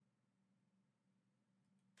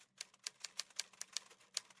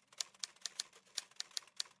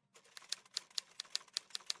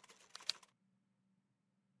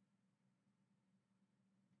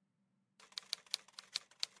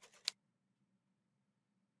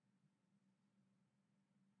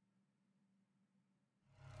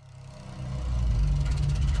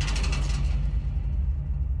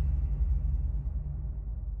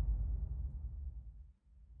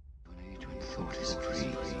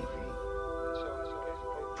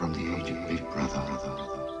From the age of Big Brother,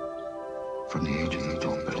 from the age of the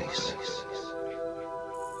Dawn Police,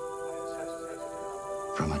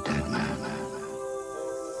 from a dead man,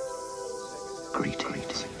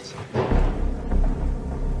 greetings.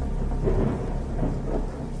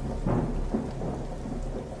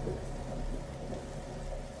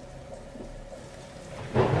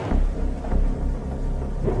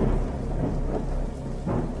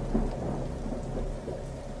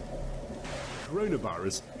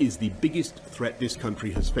 Coronavirus is the biggest threat this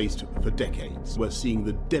country has faced for decades. We're seeing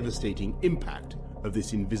the devastating impact of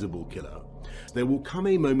this invisible killer. There will come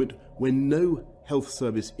a moment when no health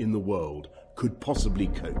service in the world could possibly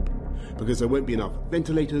cope, because there won't be enough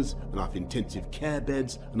ventilators, enough intensive care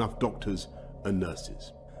beds, enough doctors and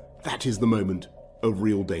nurses. That is the moment of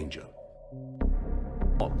real danger.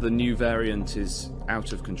 The new variant is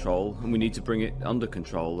out of control and we need to bring it under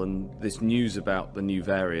control, and this news about the new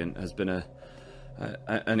variant has been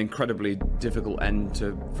an incredibly difficult end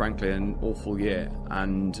to, frankly, an awful year,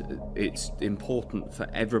 and it's important for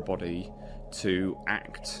everybody to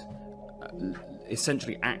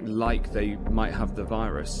essentially act like they might have the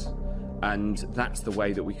virus, and that's the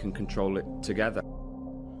way that we can control it together.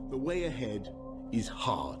 The way ahead is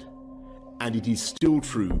hard, and it is still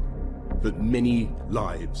true that many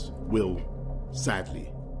lives will,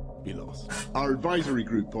 sadly, be lost. Our advisory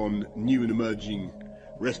group on new and emerging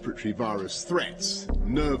respiratory virus threats,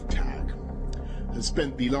 NERVTAG, has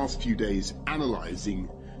spent the last few days analysing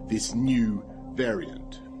this new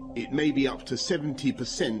variant. It may be up to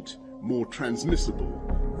 70% more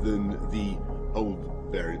transmissible than the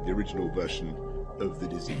old variant, the original version of the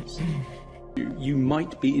disease. You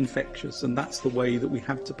might be infectious, and that's the way that we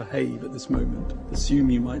have to behave at this moment. Assume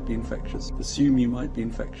you might be infectious. Assume you might be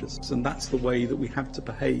infectious. And that's the way that we have to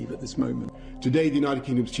behave at this moment. Today, the United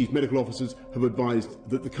Kingdom's chief medical officers have advised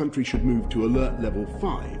that the country should move to alert level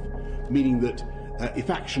 5, meaning that if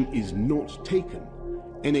action is not taken,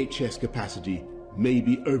 NHS capacity may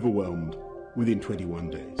be overwhelmed within 21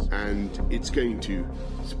 days. And it's going to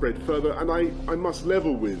spread further, and I must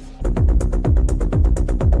level with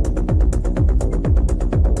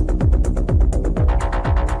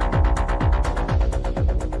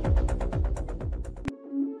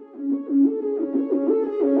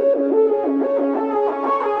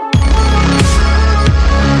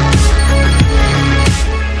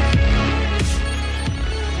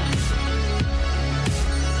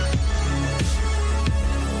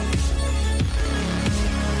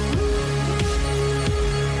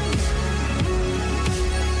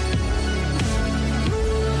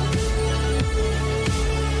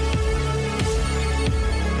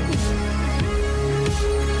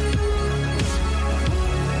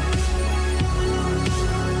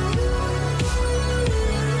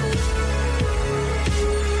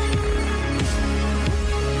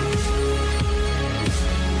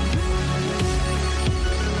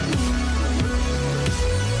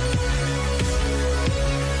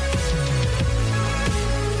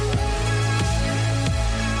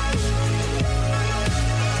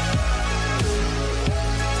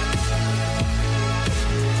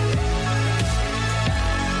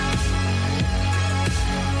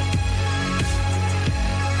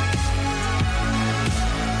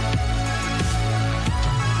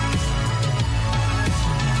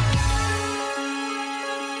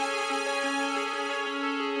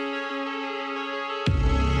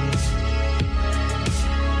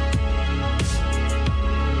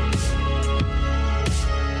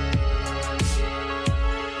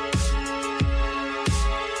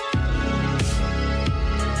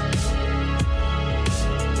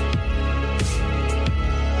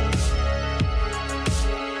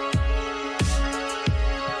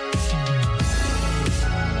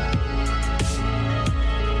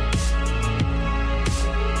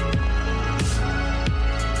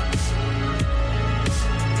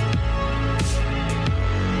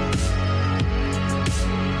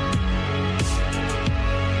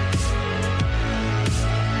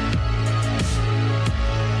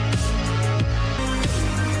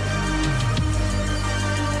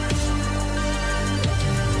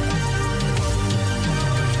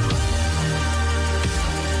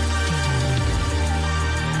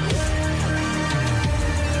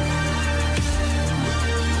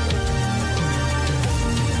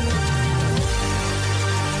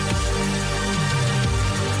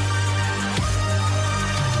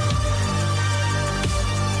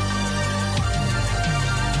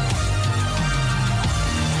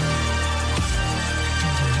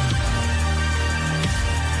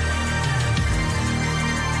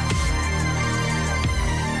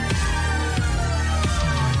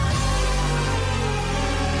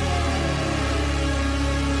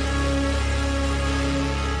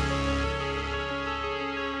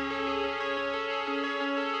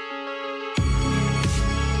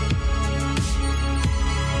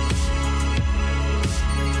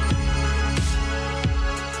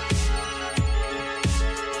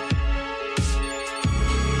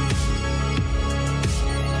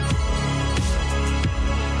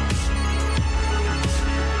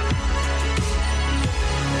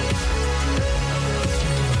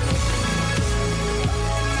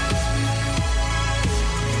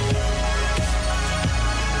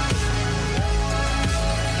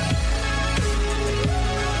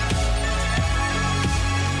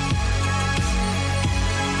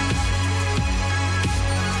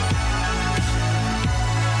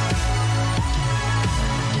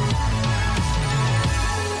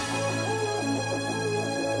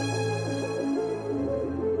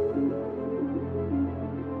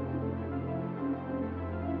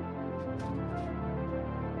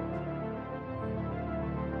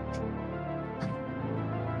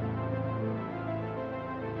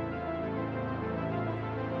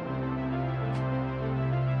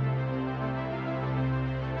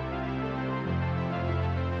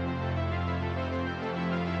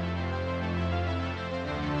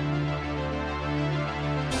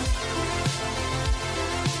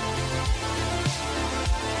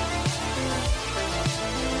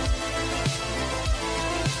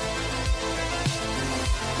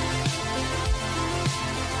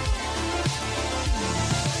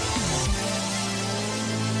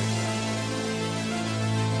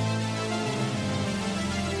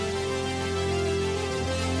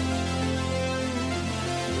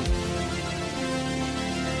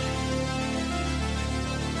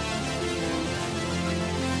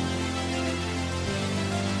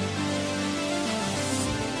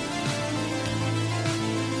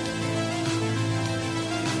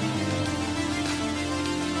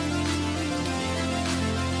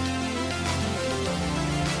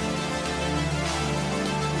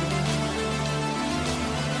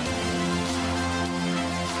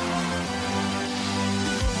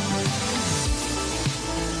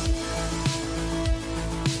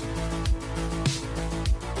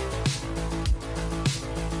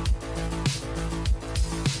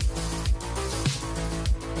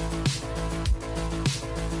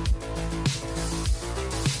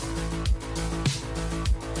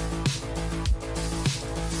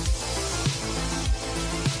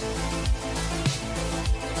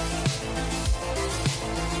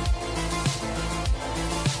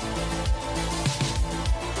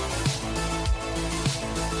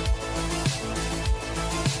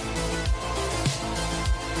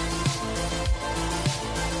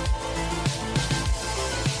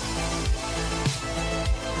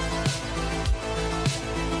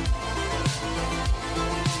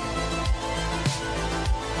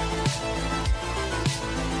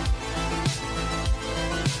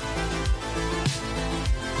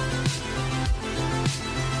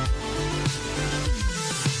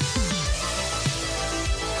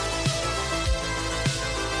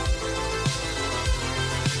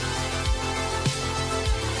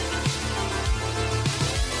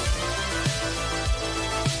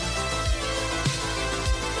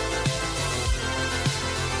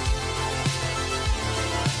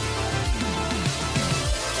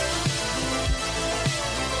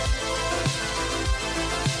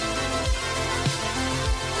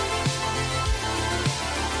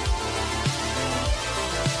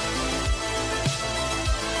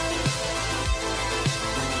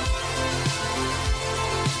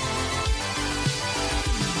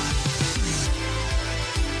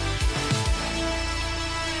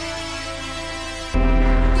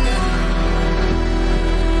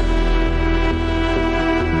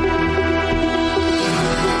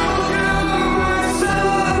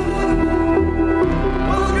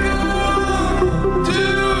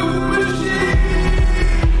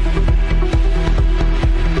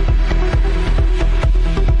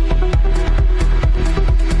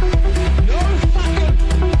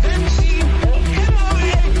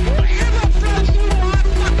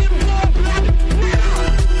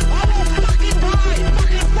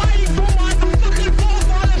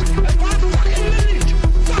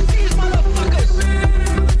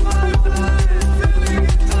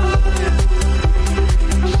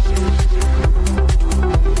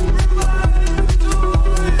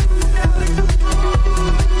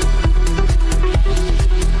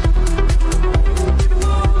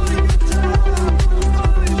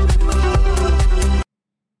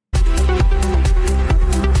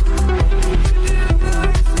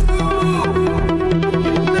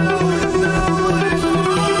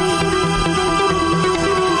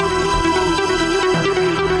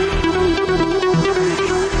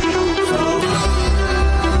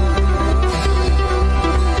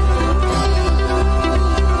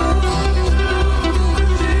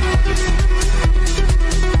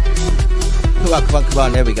Welcome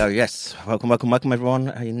on. There we go. Yes. Welcome, everyone.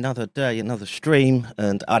 Another day, another stream.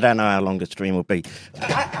 And I don't know how long the stream will be.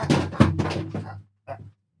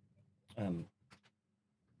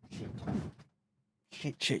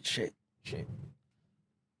 Shit.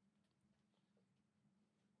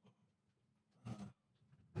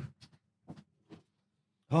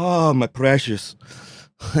 Oh, my precious.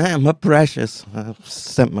 My precious. I've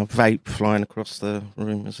sent my vape flying across the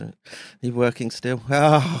room. Is it? Are you working still?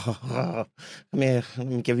 Oh, come here. Let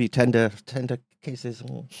me give you tender kisses.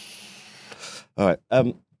 All right.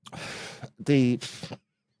 I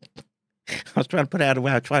was trying to put it out of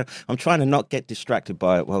the way. I'm trying to not get distracted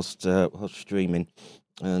by it whilst streaming,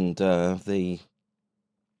 and I've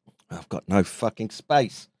got no fucking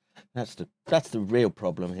space. That's the real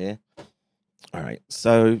problem here. All right.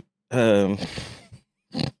 So.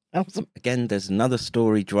 Again, there's another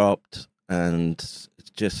story dropped, and it's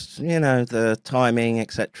just, the timing,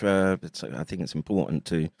 etc. I think it's important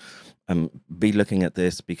to be looking at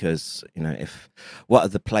this because, what are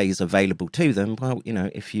the plays available to them? Well,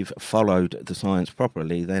 if you've followed the science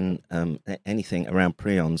properly, then anything around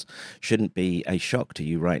prions shouldn't be a shock to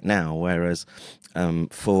you right now. Whereas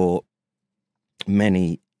for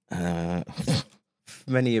many,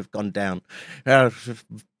 many have gone down.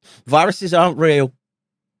 Viruses aren't real.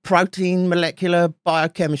 Protein, molecular,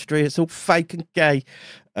 biochemistry, it's all fake and gay.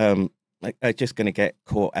 I'm just going to get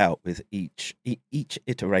caught out with each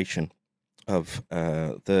iteration of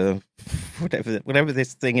the whatever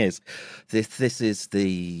this thing is. This is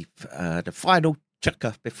the final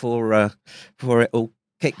chucker before it all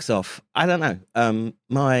kicks off. I don't know.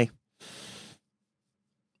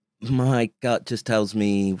 My gut just tells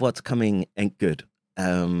me what's coming ain't good.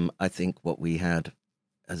 I think what we had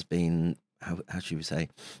has been, how should we say,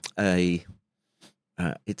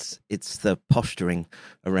 it's the posturing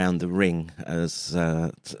around the ring as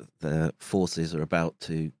the forces are about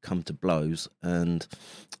to come to blows, and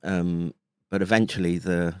but eventually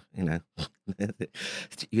they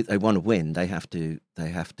want to win. They have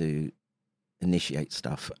to initiate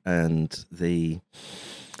stuff, and so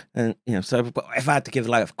if I had to give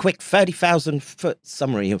like a quick 30,000 foot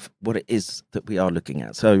summary of what it is that we are looking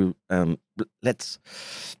at, so I'm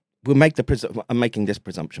making this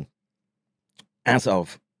presumption. As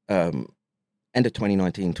of end of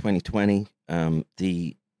 2019, 2020,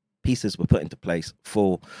 the pieces were put into place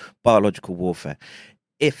for biological warfare.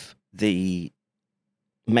 If the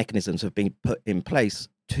mechanisms have been put in place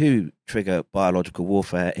to trigger biological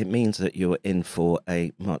warfare, it means that you're in for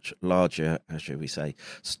a much larger, how should we say,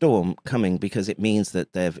 storm coming, because it means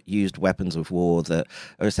that they've used weapons of war that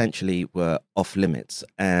are essentially were off limits,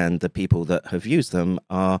 and the people that have used them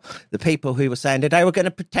are the people who were saying that they were going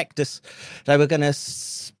to protect us, they were going to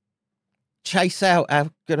chase out our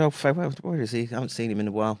good old friend. Where is he? I haven't seen him in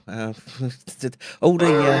a while. All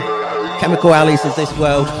the chemical alleys of this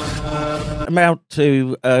world amount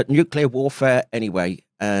to nuclear warfare anyway,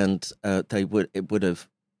 and it would have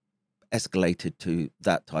escalated to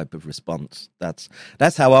that type of response.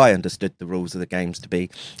 That's how I understood the rules of the games to be,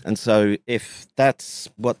 and so if that's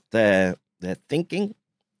what they're thinking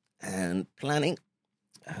and planning,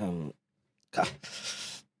 God,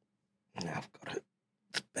 now I've got it.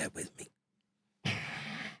 Bear with me.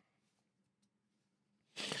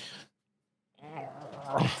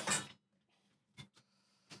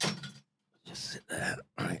 Just sit there.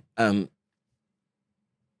 All right.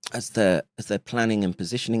 As they're planning and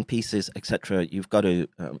positioning pieces, etc., you've got to,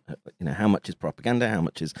 how much is propaganda, how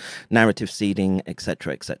much is narrative seeding,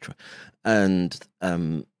 etc., etc., and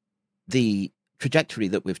the trajectory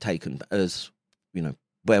that we've taken, as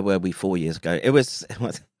where were we 4 years ago? It's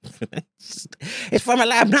from a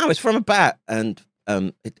lab now. It's from a bat, and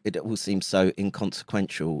it all seems so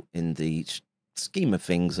inconsequential in the scheme of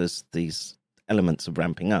things as these elements are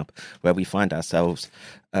ramping up, where we find ourselves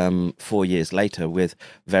 4 years later with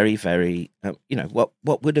very, very,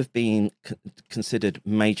 what would have been considered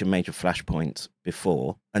major flashpoints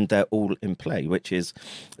before, and they're all in play, which is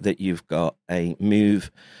that you've got a move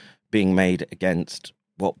being made against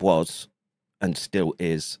what was and still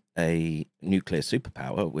is a nuclear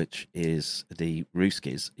superpower, which is the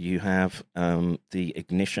Ruskies. You have the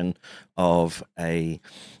ignition of the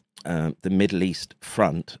Middle East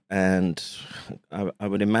front, and I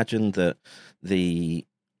would imagine that the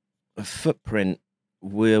footprint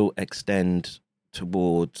will extend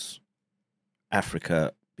towards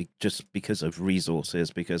Africa just because of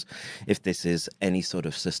resources, because if this is any sort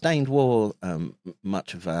of sustained war,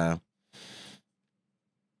 much of our,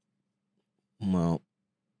 well,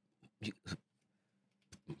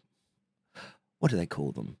 what do they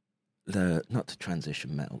call them? Not the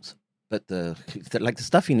transition metals, but the like the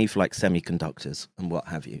stuff you need for like semiconductors and what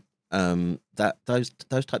have you, that those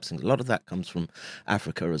types of things, a lot of that comes from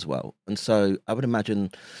Africa as well. And so I would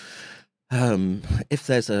imagine, if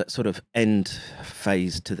there's a sort of end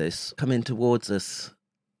phase to this coming towards us,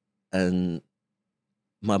 and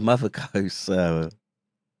my mother goes, "Oh,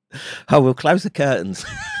 we'll close the curtains."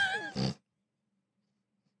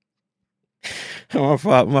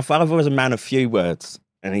 My father was a man of few words,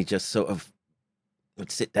 and he just sort of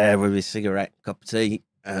would sit there with his cigarette, cup of tea,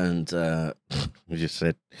 and he just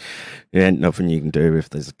said, "There ain't nothing you can do if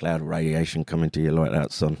there's a cloud of radiation coming to you like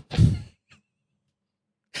that, son.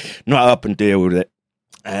 Not up and deal with it."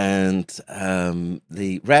 And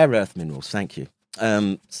the rare earth minerals, thank you.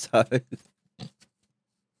 So,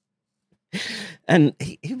 and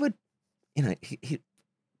he would, he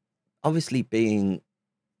obviously being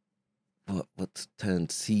what's turned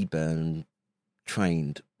Seaburn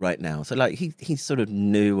trained right now, so like he sort of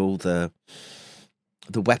knew all the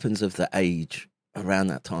weapons of the age around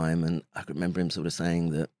that time. And I could remember him sort of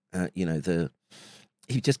saying that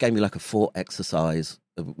he just gave me like a thought exercise.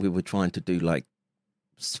 We were trying to do like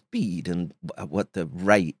speed and what the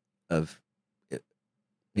rate of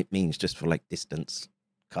it means just for like distance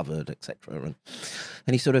covered, etc. And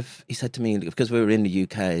he said to me, because we were in the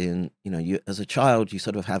UK, and you as a child, you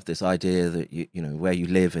sort of have this idea that you know where you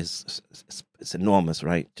live is it's enormous,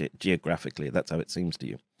 right? Geographically, that's how it seems to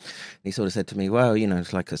you. And he sort of said to me, well,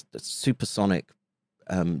 it's like a supersonic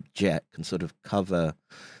jet can sort of cover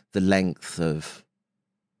the length of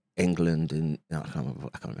England in I can't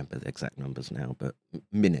remember the exact numbers now, but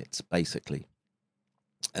minutes basically.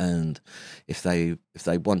 And if they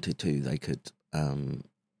wanted to, they could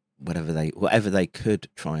whatever they could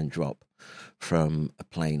try and drop from a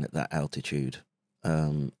plane at that altitude.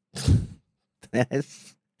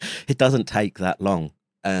 It doesn't take that long,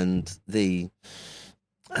 and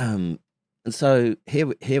and so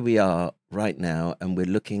here we are right now, and we're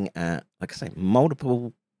looking at, like I say,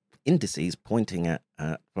 multiple indices pointing at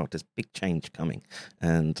there's big change coming,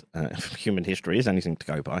 and if human history is anything to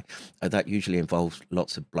go by, that usually involves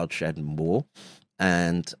lots of bloodshed and war.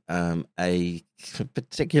 And a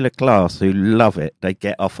particular class who love it, they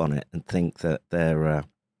get off on it and think that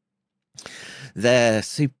their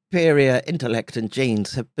superior intellect and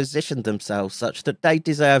genes have positioned themselves such that they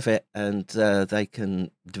deserve it, and they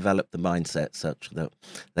can develop the mindset such that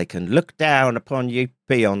they can look down upon you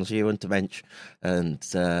peons, you untermensch, and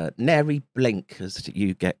nary blink as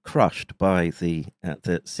you get crushed by the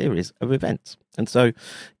series of events. And so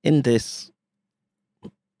in this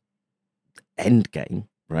end game,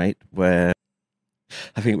 right, where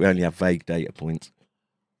I think we only have vague data points,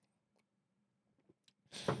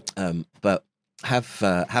 but have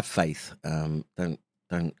faith. Don't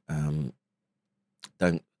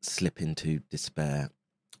slip into despair.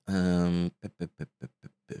 I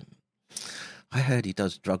heard he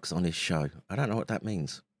does drugs on his show. I don't know what that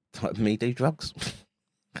means. Like me do drugs?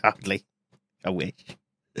 Hardly. I wish.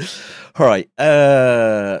 All right.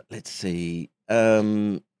 Let's see.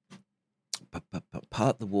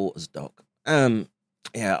 Part the waters, Doc.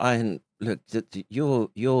 Yeah, look.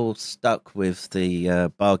 You're stuck with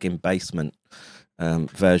the bargain basement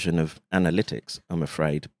version of analytics, I'm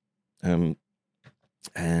afraid. And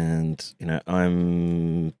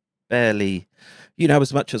I'm barely,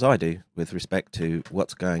 as much as I do with respect to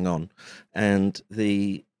what's going on, and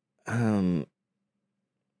I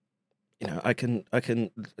can,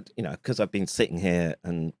 because I've been sitting here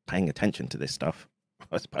and paying attention to this stuff.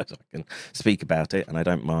 I suppose I can speak about it, and I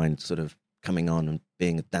don't mind sort of coming on and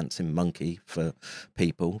being a dancing monkey for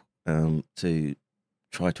people to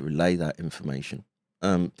try to relay that information.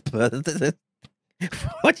 But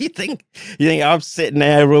what do you think? You think I'm sitting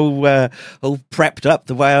there all prepped up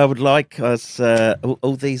the way I would like as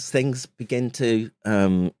all these things begin to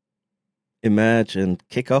emerge and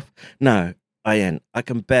kick off? No, I ain't. I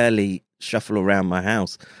can barely shuffle around my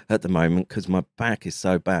house at the moment because my back is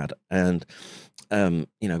so bad. And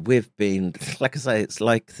we've been, like I say, it's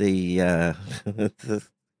like the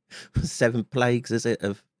 7 plagues, is it,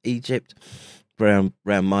 of Egypt round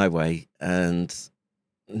my way. And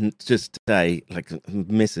just today, like,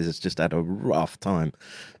 Mrs. has just had a rough time.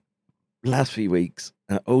 Last few weeks,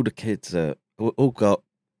 all the kids all got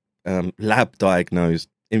lab diagnosed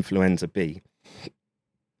influenza B.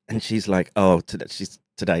 And she's like,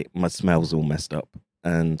 today my smell's all messed up.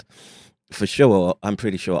 And for sure, I'm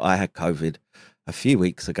pretty sure I had COVID a few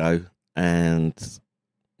weeks ago, and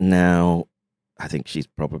now I think she's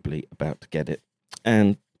probably about to get it.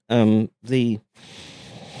 And for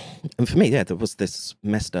me, yeah, there was this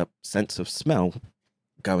messed up sense of smell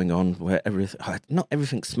going on where not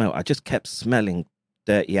everything smelled. I just kept smelling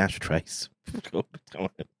dirty ashtrays all the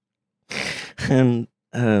time. And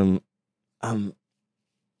I'm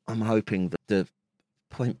hoping that the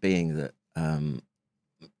point being that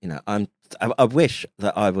I wish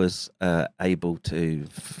that I was able to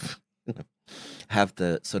have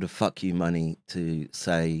the sort of fuck you money to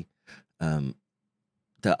say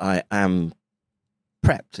that I am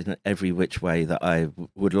prepped in every which way that I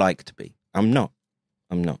would like to be. I'm not,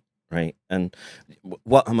 right? And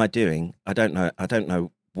what am I doing? I don't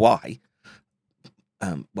know why.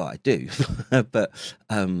 Well, I do, but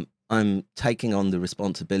I'm taking on the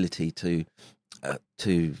responsibility to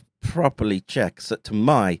properly check, so to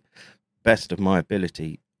my best of my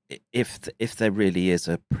ability, if there really is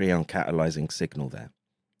a prion-catalyzing signal there.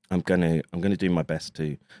 I'm gonna do my best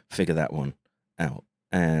to figure that one out,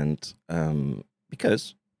 and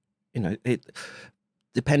because it,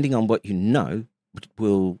 depending on what you know,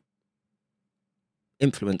 will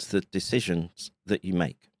influence the decisions that you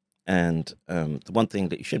make. And the one thing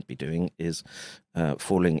that you shouldn't be doing is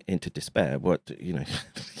falling into despair.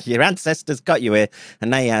 Your ancestors got you here,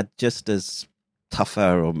 and they had just as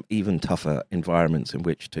tougher or even tougher environments in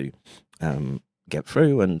which to get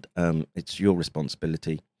through. And it's your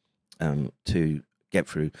responsibility to get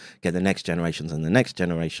the next generations and the next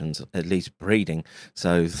generations at least breeding,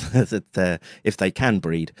 so that if they can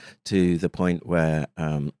breed to the point where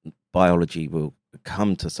biology will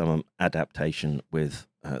come to some adaptation with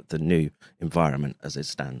the new environment as it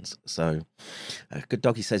stands. So Good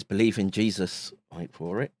Doggy says, believe in Jesus. Wait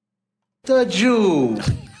for it. The Jew.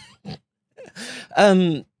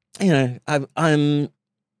 I'm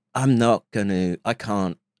not gonna, I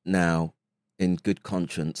can't now in good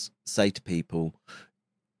conscience say to people,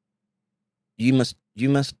 you must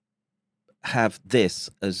have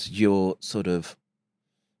this as your sort of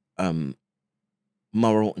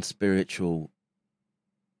moral and spiritual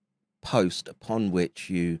post upon which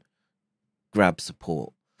you grab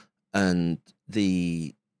support. And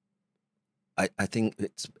I think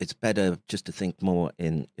it's better just to think more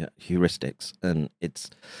in heuristics, and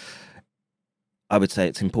I would say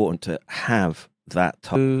it's important to have that.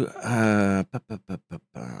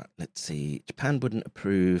 Let's see. Japan wouldn't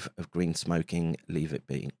approve of green smoking. Leave it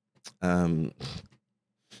be. Yeah,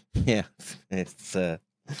 it's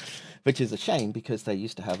which is a shame, because they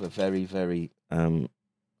used to have a very, very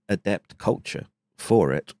adept culture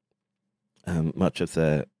for it. Much of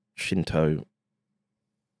the Shinto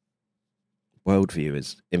worldview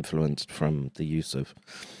is influenced from the use of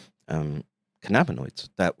cannabinoids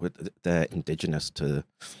they're indigenous to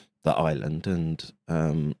the island, and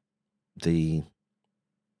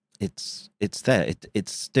it's there.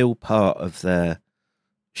 It's still part of their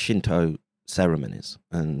Shinto ceremonies,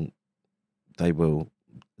 and they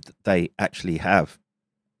actually have,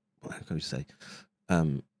 how can we say,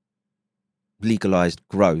 legalized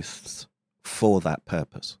growths for that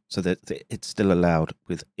purpose, so that it's still allowed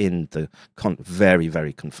within the very,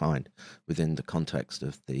 very confined within the context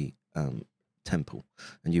of the temple,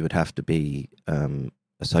 and you would have to be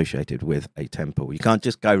associated with a temple. You can't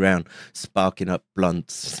just go around sparking up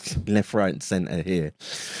blunts left, right, and center here.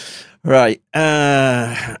 Right.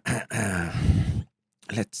 Let's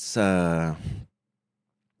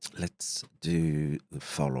do the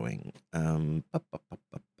following.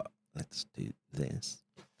 Let's do this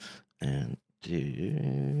and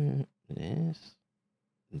do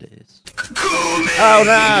this. Oh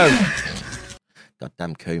no!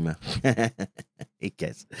 Goddamn Kuma. he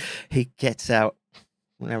gets out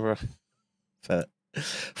whenever. But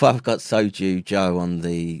I've got Soju Joe on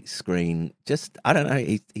the screen. Just, I don't know.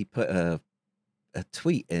 He put a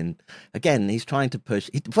tweet in again. He's trying to push.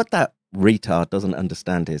 What that retard doesn't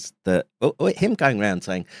understand is that him going around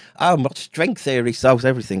saying, "Oh, string theory solves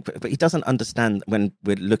everything," but he doesn't understand when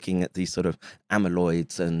we're looking at these sort of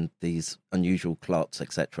amyloids and these unusual clots,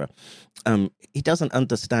 etc. He doesn't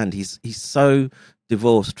understand. He's so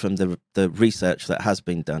divorced from the research that has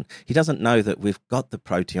been done. He doesn't know that we've got the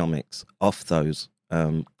proteomics off those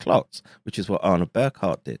clots, which is what Arnold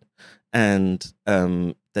Burkhardt did. And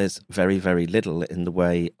there's very, very little in the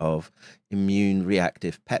way of immune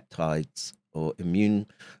reactive peptides or immune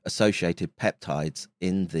associated peptides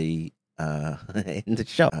in the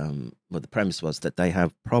shot. Well, the premise was that they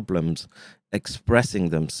have problems expressing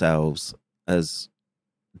themselves as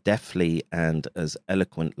deftly and as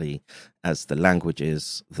eloquently as the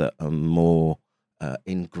languages that are more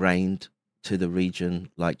ingrained to the region,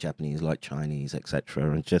 like Japanese, like Chinese,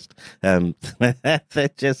 etc. And just they're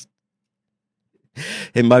just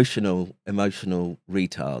emotional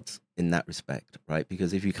retards in that respect, right?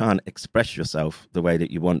 Because if you can't express yourself the way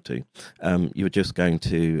that you want to, you're just going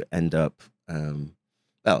to end up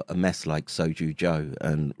well, a mess like Soju Joe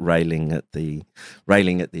and railing at the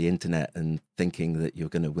internet and thinking that you're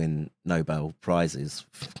going to win Nobel prizes.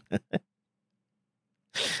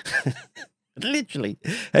 Literally,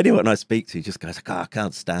 anyone I speak to just goes, "Oh, I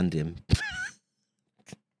can't stand him."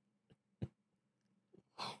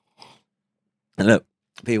 And look,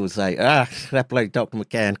 people say, that bloody Dr.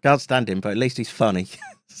 McCann, can't stand him, but at least he's funny.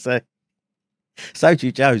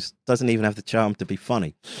 Soju Joe doesn't even have the charm to be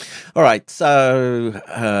funny. All right, so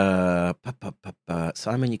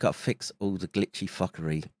Simon, you got to fix all the glitchy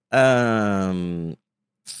fuckery.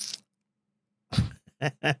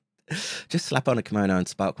 Just slap on a kimono and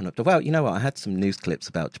spark one up. Well, you know what? I had some news clips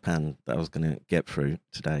about Japan that I was going to get through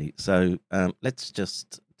today. So let's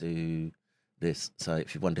just do this. So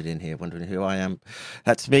if you wandered in here wondering who I am,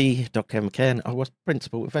 that's me, Dr. McCann. I was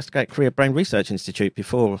principal Investigate Korea Brain Research Institute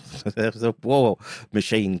before the war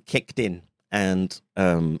machine kicked in, and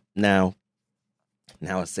now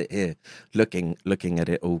I sit here looking at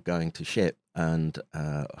it all going to shit, and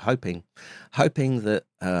hoping that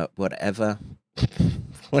whatever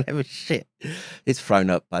shit is thrown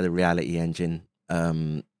up by the reality engine,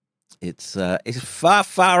 it's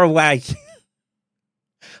far away.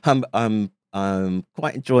 I'm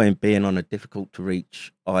quite enjoying being on a difficult to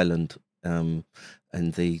reach island in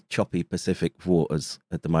the choppy Pacific waters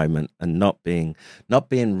at the moment, and not being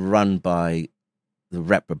run by the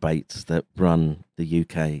reprobates that run the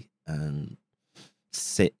UK and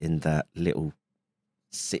sit in that little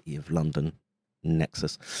city of London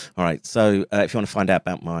nexus. All right, so if you want to find out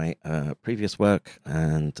about my previous work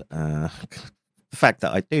and the fact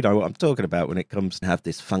that I do know what I'm talking about when it comes to have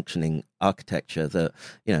this functioning architecture that,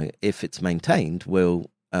 you know, if it's maintained,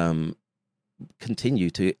 will continue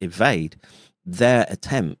to evade their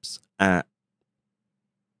attempts at,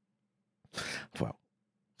 well,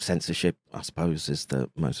 censorship, I suppose, is the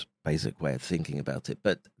most basic way of thinking about it.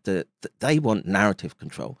 But they want narrative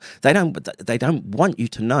control. They don't want you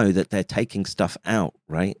to know that they're taking stuff out,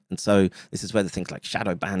 right? And so this is where the things like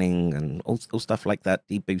shadow banning and all stuff like that,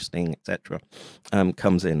 deboosting, etc.,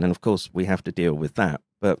 comes in. And of course, we have to deal with that.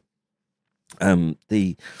 But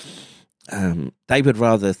they would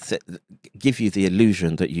rather give you the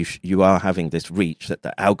illusion that you are having this reach, that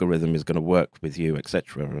the algorithm is going to work with you,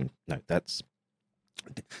 etc. And no, that's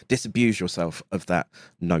disabuse yourself of that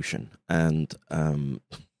notion, and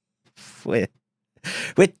we're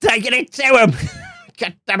taking it to them.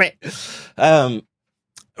 God damn it.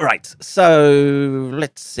 Right, so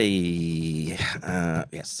let's see.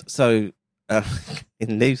 Yes, so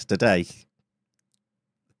in news today,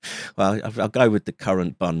 well, I'll go with the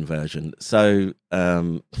current bun version. So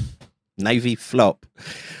Navy flop.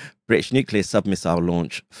 British nuclear submissile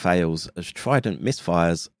launch fails as Trident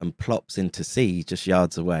misfires and plops into sea just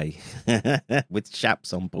yards away with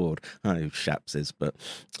Shaps on board. I don't know who Shaps is, but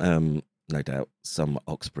no doubt some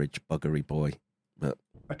Oxbridge buggery boy. But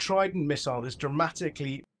a Trident missile is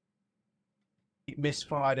dramatically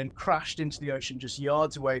misfired and crashed into the ocean just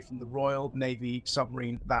yards away from the Royal Navy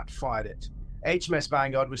submarine that fired it. HMS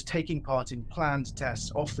Vanguard was taking part in planned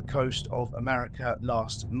tests off the coast of America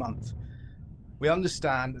last month. We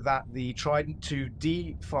understand that the Trident II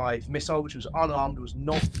D5 missile, which was unarmed, was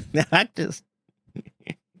not... I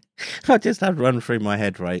just had run through my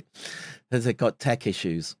head, right, as it got tech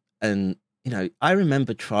issues. And, you know, I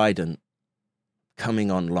remember Trident coming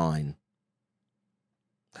online.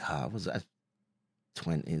 Was that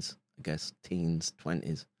 20s, I guess, teens,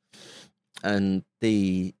 20s. And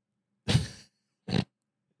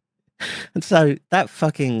and so that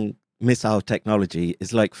fucking missile technology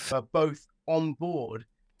is like... both on board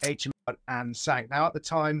HMS and sank. Now, at the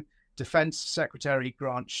time, Defense Secretary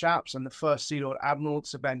Grant Shapps and the First Sea Lord Admiral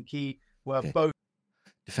Sir Ben Key were both...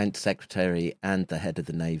 Defense Secretary and the head of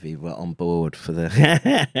the Navy were on board for the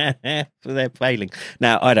for their failing.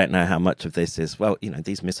 Now, I don't know how much of this is, well, you know,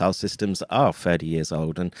 these missile systems are 30 years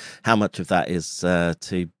old, and how much of that is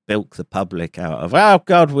to bilk the public out of, oh,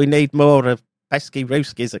 God, we need more of pesky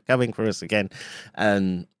Ruskies are coming for us again.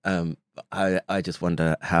 And I just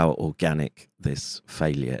wonder how organic this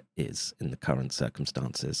failure is in the current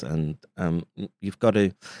circumstances, and you've got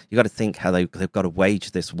to think how they've got to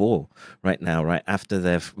wage this war right now, right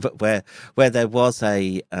after where there was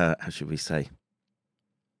a how should we say,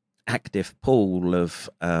 active pool of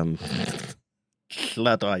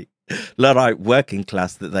Luddite working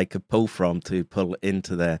class that they could pull from to pull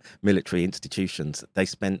into their military institutions. They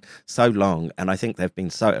spent so long, and I think they've been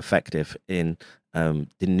so effective in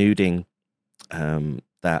denuding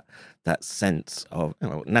that sense of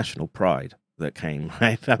national pride that came.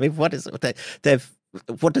 Right? I mean, what is it?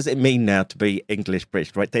 what does it mean now to be English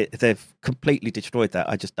British? Right, they've completely destroyed that.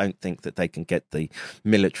 I just don't think that they can get the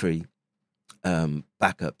military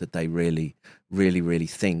backup that they really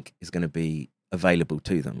think is going to be available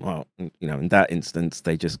to them. Well, in that instance,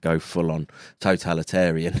 they just go full on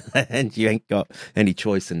totalitarian, and you ain't got any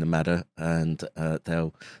choice in the matter. And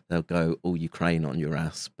they'll go all Ukraine on your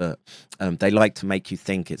ass. But they like to make you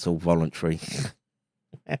think it's all voluntary.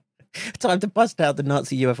 Time to bust out the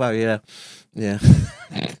Nazi UFO. Yeah.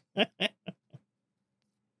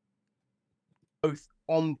 Both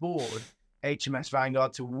on board HMS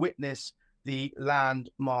Vanguard to witness the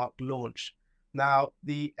landmark launch. Now,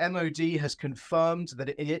 the MOD has confirmed that,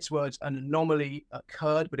 in its words, an anomaly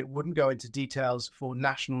occurred, but it wouldn't go into details for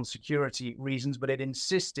national security reasons. But it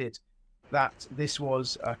insisted that this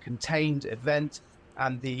was a contained event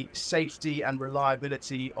and the safety and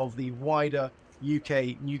reliability of the wider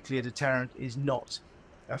UK nuclear deterrent is not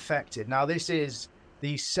affected. Now, this is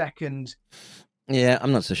the second. Yeah,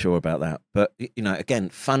 I'm not so sure about that. But, again,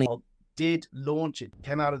 funny. Did launch. It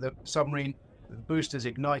came out of the submarine, the boosters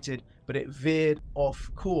ignited, but it veered off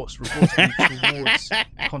course, reportedly towards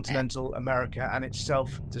continental America, and it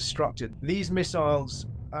self-destructed. These missiles,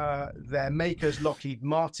 their makers, Lockheed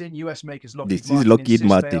Martin, US makers Lockheed Martin. This is Lockheed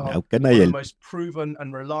Martin. How can I help? The most proven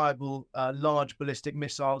and reliable large ballistic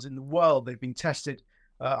missiles in the world. They've been tested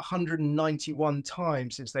 191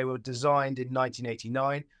 times since they were designed in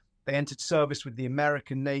 1989. They entered service with the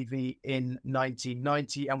American Navy in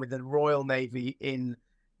 1990 and with the Royal Navy in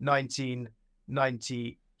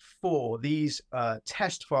 1994. These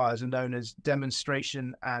test fires are known as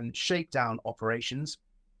demonstration and shakedown operations.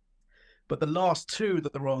 But the last two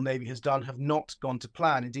that the Royal Navy has done have not gone to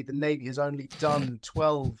plan. Indeed, the Navy has only done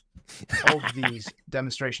 12 of these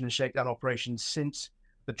demonstration and shakedown operations since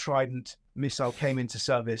the Trident missile came into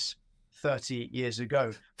service 30 years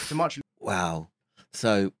ago. So much. Wow.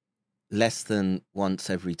 So less than once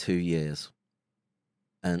every 2 years.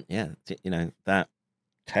 And yeah, that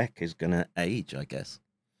tech is going to age, I guess.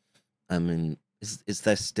 I mean, is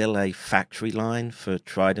there still a factory line for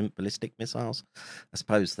Trident ballistic missiles? I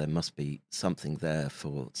suppose there must be something there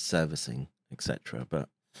for servicing, etc. But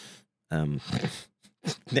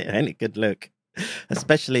any good look,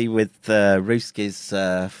 especially with Ruski's,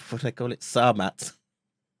 what do they call it, Sarmats.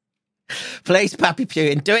 Please, Pappy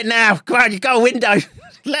Putin, do it now. Come on, you got a window.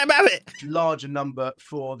 Let him have it. Larger number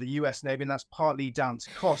for the US Navy, and that's partly down to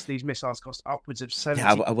cost. These missiles cost upwards of 70.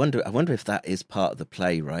 Yeah, I wonder if that is part of the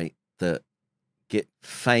play, right? That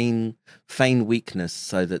feign weakness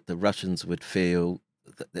so that the Russians would feel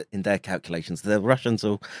that in their calculations, the Russians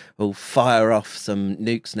will fire off some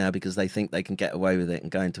nukes now because they think they can get away with it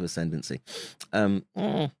and go into ascendancy. I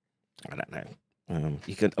don't know.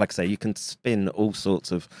 You can, like I say, you can spin all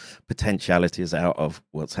sorts of potentialities out of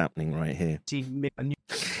what's happening right here.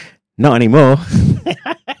 Not anymore.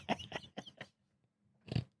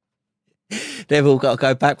 They've all got to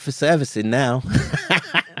go back for servicing now.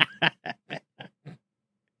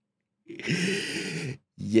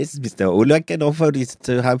 Yes, mister. All I can offer is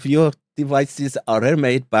to have your devices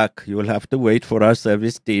made back. You will have to wait for our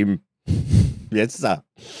service team. Yes, sir.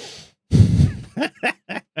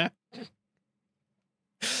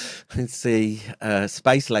 Let's see.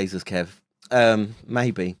 Space lasers, Kev.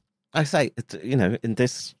 Maybe. I say, in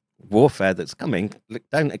this warfare that's coming, look,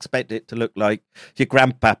 don't expect it to look like your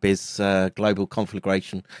grandpappy's global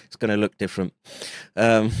conflagration. It's going to look different.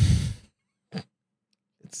 Let's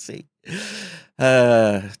see.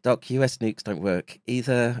 Doc, US nukes don't work.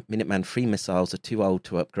 Either Minuteman III missiles are too old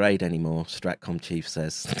to upgrade anymore, Stratcom Chief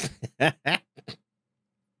says.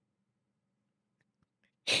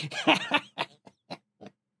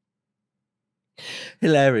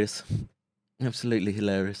 Hilarious. Absolutely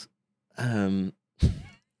hilarious.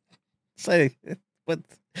 So, but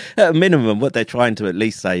at a minimum, what they're trying to at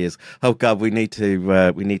least say is, "Oh God, we need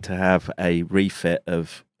to have a refit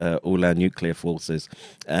of all our nuclear forces,"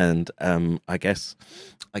 and I guess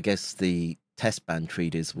the test ban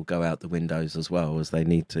treaties will go out the windows as well, as they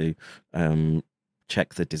need to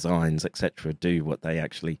check the designs, etc., do what they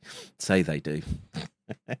actually say they do.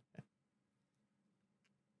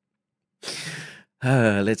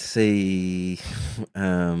 Let's see.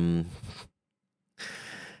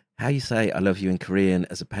 How you say "I love you" in Korean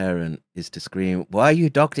as a parent is to scream, "Why are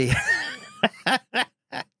you doctor?"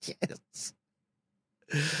 Yes.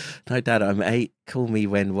 No, Dad, I'm 8. Call me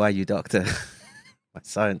when "Why you doctor?" My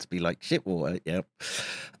science be like shit water. Yep.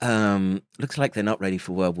 Looks like they're not ready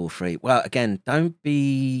for World War III. Well, again, don't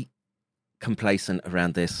be complacent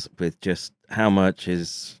around this with just how much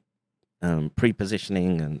is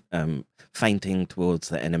pre-positioning and feinting towards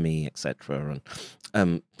the enemy, etc.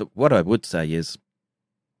 And what I would say is,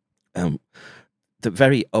 The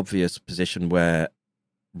very obvious position where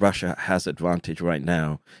Russia has advantage right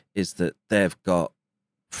now is that they've got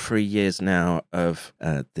 3 years now of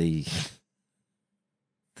the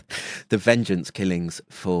vengeance killings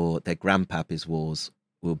for their grandpappy's wars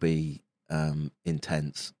will be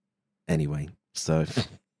intense anyway. So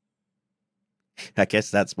I guess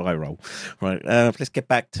that's my role. Right, let's get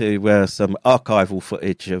back to some archival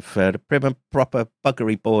footage of the prim and proper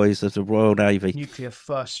buggery boys of the Royal Navy. Nuclear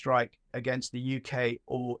first strike against the UK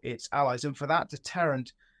or its allies. And for that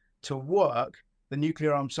deterrent to work, the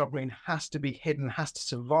nuclear armed submarine has to be hidden, has to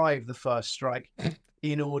survive the first strike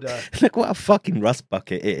in order. Look what a fucking rust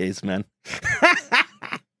bucket it is, man.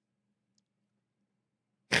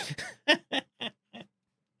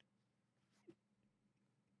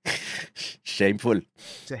 Shameful.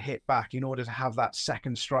 To hit back in order to have that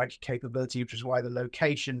second strike capability, which is why the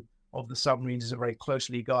location of the submarines is a very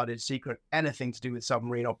closely guarded secret. Anything to do with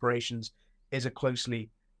submarine operations is a closely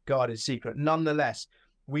guarded secret. Nonetheless,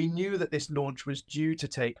 we knew that this launch was due to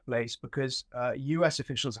take place because US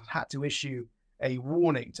officials had to issue a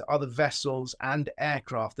warning to other vessels and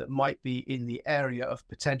aircraft that might be in the area of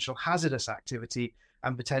potential hazardous activity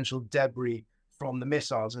and potential debris from the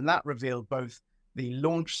missiles. And that revealed both the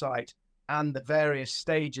launch site and the various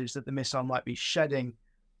stages that the missile might be shedding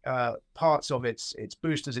parts of its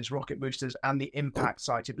boosters, its rocket boosters, and the impact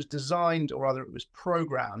site. It was designed, or rather it was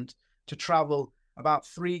programmed, to travel about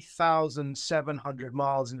 3,700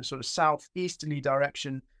 miles in a sort of southeasterly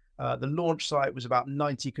direction. The launch site was about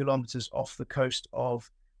 90 kilometers off the coast of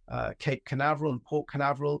Cape Canaveral and Port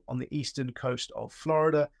Canaveral on the eastern coast of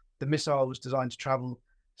Florida. The missile was designed to travel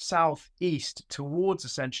southeast towards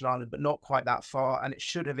Ascension Island, but not quite that far, and it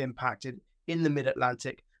should have impacted in the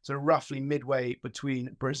mid-Atlantic, so roughly midway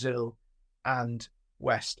between Brazil and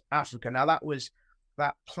West Africa. Now,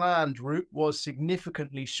 that planned route was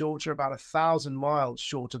significantly shorter, about 1,000 miles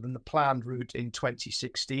shorter than the planned route in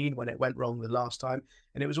 2016 when it went wrong the last time.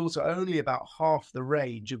 And it was also only about half the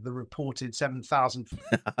range of the reported 7,000.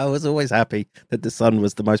 I was always happy that The Sun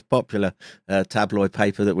was the most popular tabloid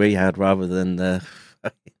paper that we had rather than the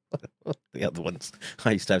other ones.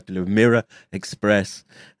 I used to have to do Mirror, Express,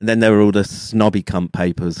 and then there were all the snobby cunt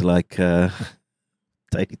papers like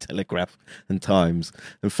Daily Telegraph and Times.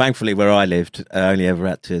 And thankfully, where I lived, I only ever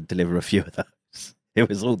had to deliver a few of those. It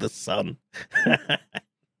was all The Sun.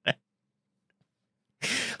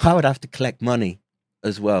 I would have to collect money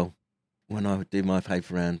as well when I would do my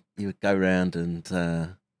paper round. You would go round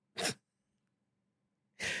and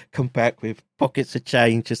come back with pockets of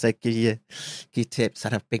change as they give you tips.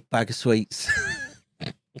 I'd have a big bag of sweets.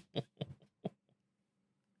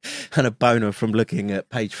 And a boner from looking at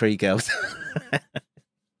page 3 girls.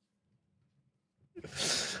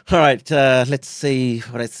 All right, let's see.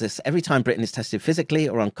 What is this? Every time Britain is tested physically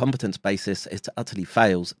or on competence basis, it utterly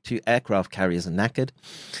fails. 2 aircraft carriers are knackered.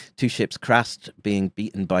 2 ships crashed, being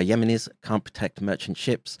beaten by Yemenis. Can't protect merchant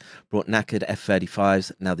ships. Brought knackered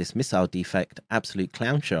F-35s. Now this missile defect, absolute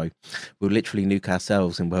clown show. We'll literally nuke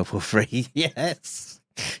ourselves in World War III. Yes.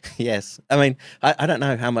 Yes. I mean, I don't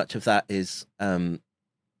know how much of that is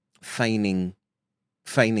feigning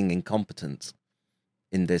incompetence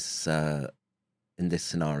in this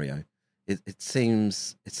scenario. It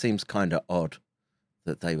seems kind of odd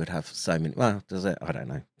that they would have so many. Well, does it? I don't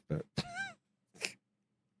know. But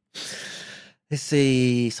let's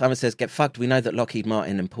see. Simon says, "Get fucked." We know that Lockheed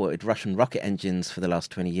Martin imported Russian rocket engines for the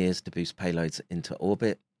last 20 years to boost payloads into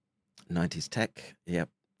orbit. 90s tech. Yep.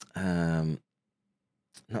 Not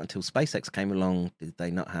until SpaceX came along did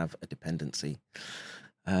they not have a dependency.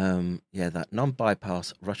 Yeah, that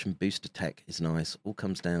non-bypass Russian booster tech is nice. All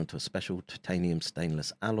comes down to a special titanium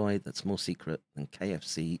stainless alloy that's more secret than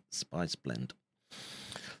KFC Spice Blend.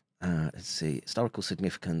 Let's see. Historical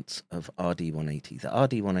significance of RD-180. The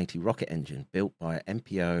RD-180 rocket engine, built by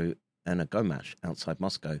MPO Energomash outside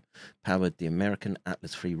Moscow, powered the American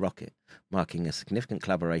Atlas III rocket, marking a significant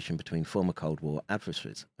collaboration between former Cold War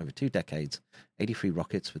adversaries. Over 2 decades, 83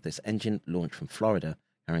 rockets with this engine launched from Florida,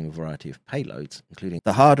 carrying a variety of payloads, including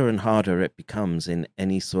the harder and harder it becomes in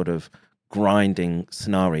any sort of grinding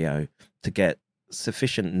scenario to get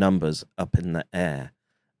sufficient numbers up in the air.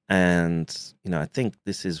 And, I think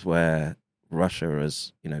this is where Russia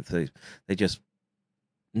is, they just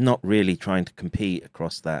not really trying to compete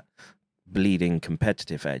across that bleeding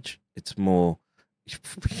competitive edge. It's more,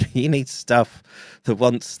 you need stuff that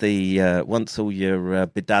once all your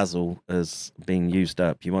bedazzle has been used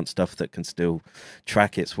up, you want stuff that can still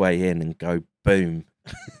track its way in and go boom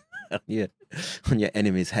on your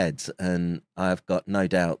enemies' heads. And I've got no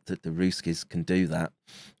doubt that the Ruskies can do that.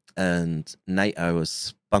 And NATO has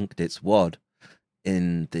spunked its wad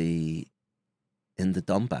in the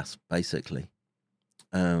Donbass, basically.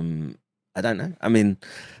 I don't know. I mean,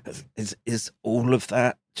 is all of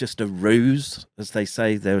that just a ruse, as they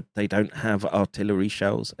say? They don't have artillery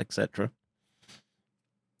shells, etc.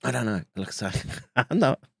 I don't know. Like I say,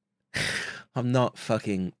 I'm not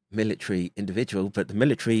fucking military individual, but the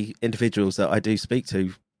military individuals that I do speak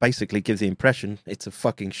to basically give the impression it's a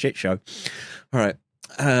fucking shit show. All right.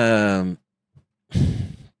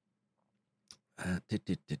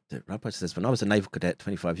 Rabbi says, when I was a naval cadet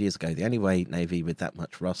 25 years ago, the only navy with that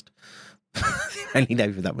much rust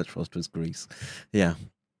was Greece. Yeah.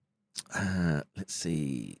 Let's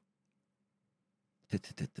see.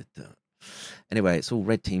 Anyway, it's all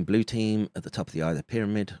red team, blue team at the top of the eye of the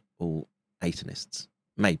pyramid, all Atonists.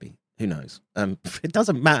 Maybe. Who knows? It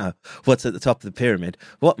doesn't matter what's at the top of the pyramid.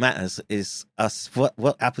 What matters is us.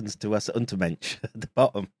 What happens to us Untermensch at the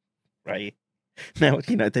bottom, right? Now,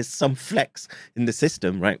 there's some flex in the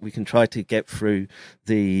system, right? We can try to get through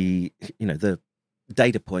the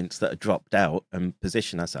data points that are dropped out and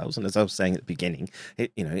position ourselves. And as I was saying at the beginning,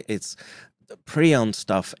 it's pre-on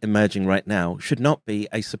stuff emerging right now should not be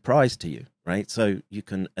a surprise to you, right? So you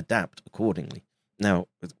can adapt accordingly. Now,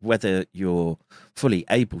 whether you're fully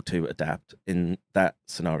able to adapt in that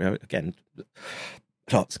scenario, again,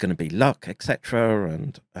 lots going to be luck, etc.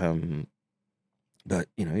 And but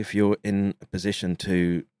if you're in a position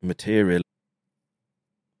to material,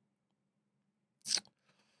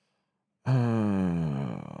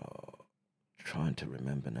 trying to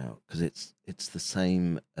remember now, because it's the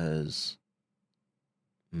same as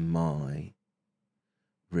my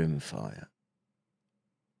rimfire.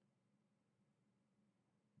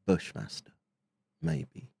 Bushmaster,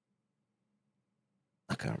 maybe.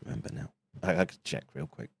 I can't remember now. I could check real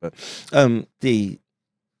quick, but it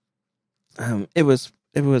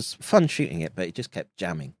was fun shooting it, but it just kept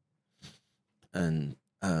jamming. And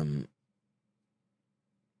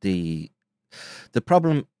the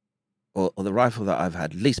problem, or the rifle that I've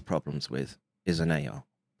had least problems with is an AR,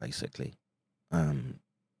 basically, and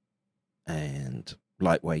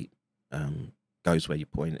lightweight, goes where you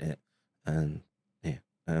point it, and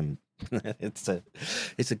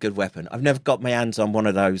it's a good weapon. I've never got my hands on one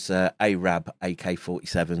of those Arab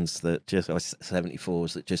AK-47s that just, or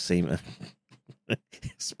 74s that just seem to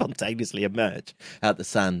spontaneously emerge out the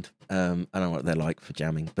sand. I don't know what they're like for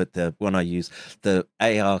jamming, but the one I use, the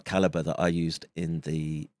AR caliber that I used in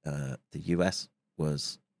the US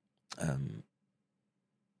was,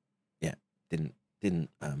 didn't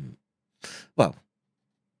well,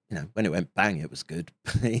 when it went bang, it was good.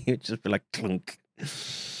 It would just be like clunk.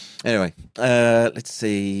 Anyway, let's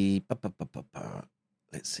see.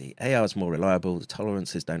 Let's see. AR is more reliable. The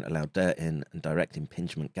tolerances don't allow dirt in, and direct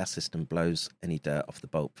impingement gas system blows any dirt off the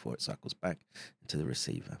bolt before it cycles back into the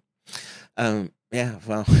receiver. Yeah,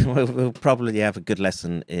 well, we'll probably have a good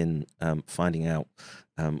lesson in finding out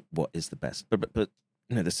what is the best. But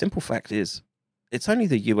the simple fact is, it's only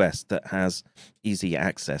the US that has easy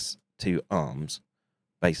access to arms,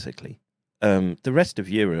 basically. The rest of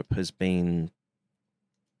Europe has been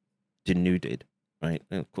denuded, right?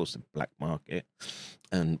 And of course, the black market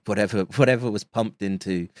and whatever was pumped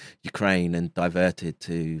into Ukraine and diverted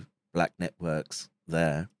to black networks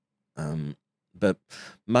there. But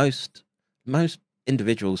most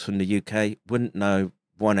individuals from the UK wouldn't know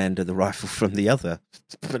one end of the rifle from the other,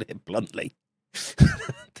 to put it bluntly.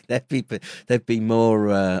 They'd be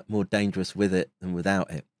more dangerous with it than without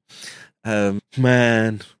it.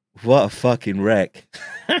 Man, what a fucking wreck.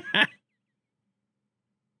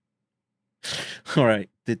 All right,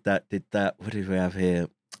 did that. What did we have here?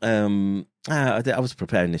 I was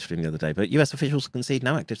preparing this stream the other day, but US officials concede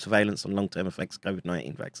no active surveillance on long-term effects of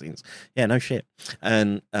COVID-19 vaccines. Yeah, no shit.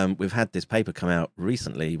 And we've had this paper come out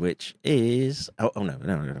recently, which is no.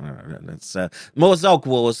 It's more Zog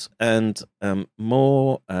wars and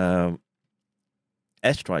more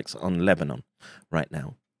airstrikes on Lebanon right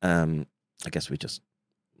now. I guess we just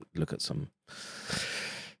look at some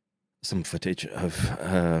footage of,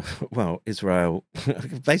 Israel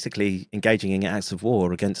basically engaging in acts of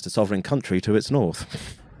war against a sovereign country to its north.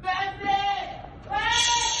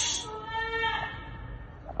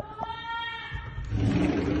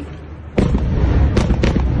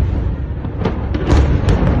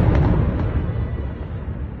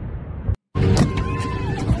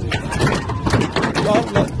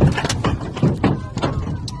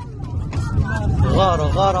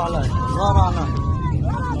 غار علي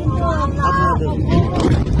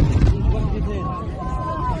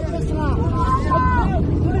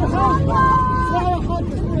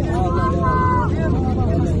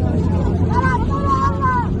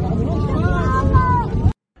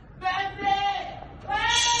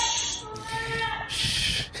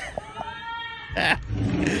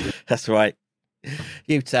That's right.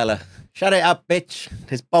 You tell her. Shut it up, bitch.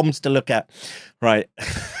 There's bombs to look at. Right.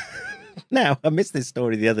 Now, I missed this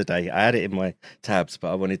story the other day. I had it in my tabs,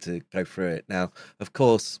 but I wanted to go through it. Now, of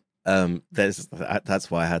course, that's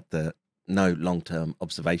why I had the no long-term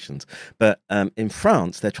observations. But in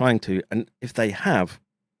France, they're trying to, and if they have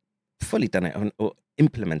fully done it or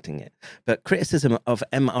implementing it, but criticism of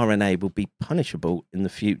mRNA will be punishable in the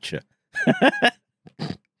future.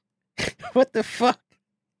 What the fuck?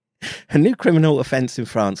 A new criminal offence in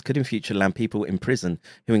France could in future land people in prison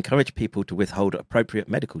who encourage people to withhold appropriate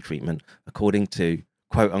medical treatment according to,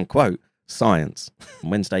 quote unquote, science.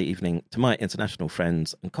 On Wednesday evening, to my international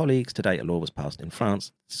friends and colleagues, today a law was passed in France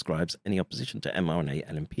that describes any opposition to mRNA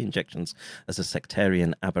LNP injections as a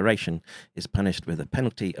sectarian aberration is punished with a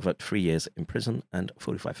penalty of up to 3 years in prison and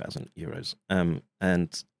 €45,000. I'm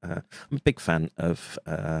a big fan of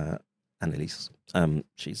Anneliese.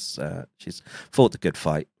 She's fought the good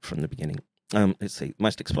fight from the beginning. Let's see.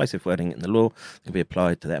 Most explosive wording in the law can be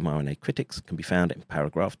applied to the mRNA critics can be found in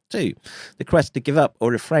paragraph 2. The request to give up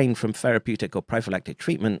or refrain from therapeutic or prophylactic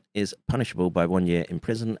treatment is punishable by 1 year in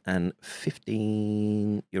prison and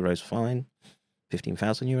 €15 fine.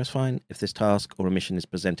 €15,000 fine if this task or omission is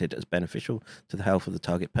presented as beneficial to the health of the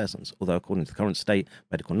target persons, although according to the current state,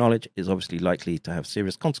 medical knowledge is obviously likely to have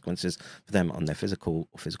serious consequences for them on their physical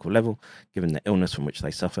level, given the illness from which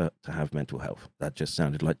they suffer to have mental health. That just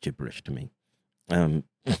sounded like gibberish to me.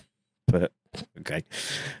 But okay.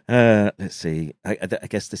 Let's see. I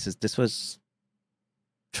guess this was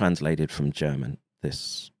translated from German,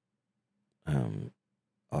 this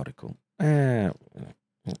article.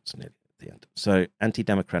 It's nearly the end. So,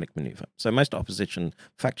 anti-democratic maneuver. So most opposition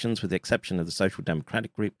factions, with the exception of the Social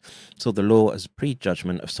Democratic group, saw the law as a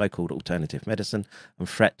prejudgment of so-called alternative medicine and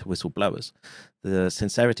threat to whistleblowers. The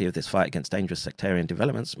sincerity of this fight against dangerous sectarian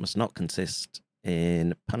developments must not consist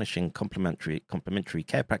in punishing complementary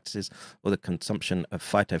care practices or the consumption of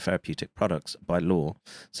phytotherapeutic products by law,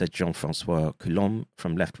 said Jean-François Coulombe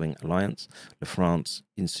from Left Wing Alliance, La France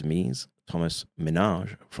Insoumise. Thomas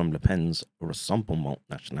Ménage from Le Pen's Rassemblement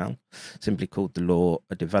National simply called the law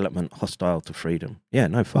a development hostile to freedom. Yeah,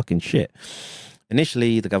 no fucking shit.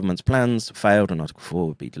 Initially, the government's plans failed and Article 4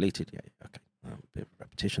 would be deleted. Yeah, okay. A bit of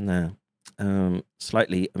repetition there.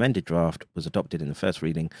 Slightly amended draft was adopted in the first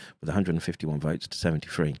reading with 151 votes to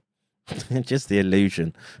 73. Just the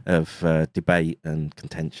illusion of debate and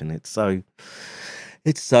contention. It's so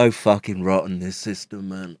fucking rotten, this system,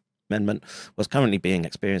 man. Amendment was currently being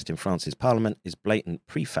experienced in France's parliament is blatant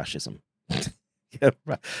pre-fascism. Yeah,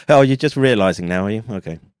 right. Oh, you're just realising now, are you?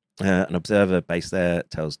 Okay. An observer based there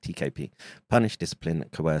tells TKP, punish, discipline,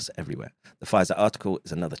 coerce everywhere. The Pfizer article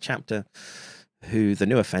is another chapter. Who the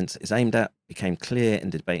new offence is aimed at became clear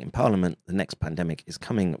in the debate in Parliament. The next pandemic is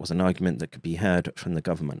coming was an argument that could be heard from the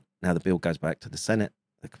government. Now the bill goes back to the Senate.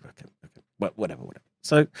 Okay. Whatever.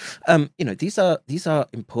 So, these are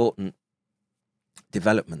important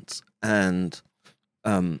developments, and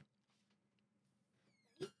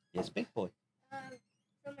yes, big boy. So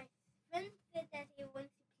my friend said that he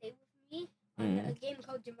wants to play with me on a game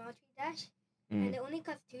called Geometry Dash, and it only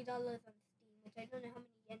costs $2 on Steam, which I don't know how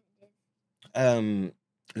many yen it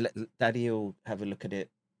is. Daddy'll have a look at it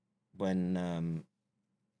when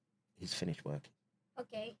he's finished work.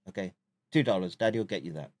 Okay. $2. Daddy'll get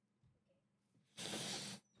you that.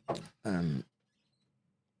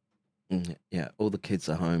 Yeah, all the kids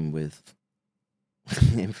are home with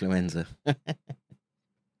influenza.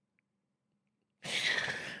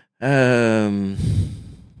 I've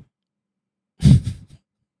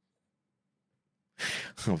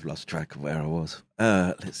lost track of where I was.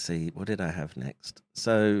 Let's see, what did I have next?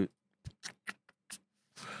 So,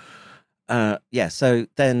 so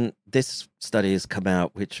then this study has come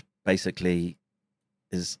out, which basically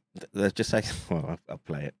is, let's just say, well, I'll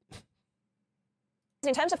play it.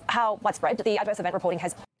 In terms of how widespread the adverse event reporting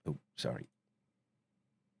has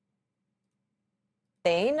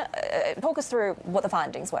been, talk us through what the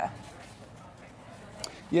findings were.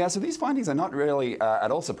 Yeah, so these findings are not really at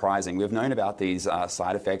all surprising. We've known about these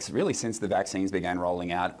side effects really since the vaccines began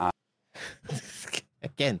rolling out.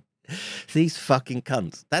 Again, these fucking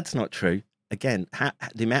cunts. That's not true. Again,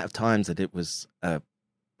 the amount of times that it was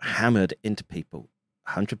hammered into people,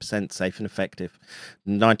 100% safe and effective,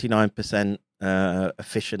 99%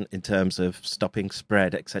 efficient in terms of stopping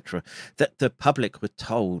spread, etc. That the public were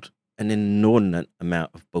told an inordinate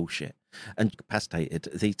amount of bullshit and capacitated.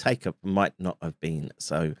 The take-up might not have been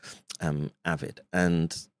so avid,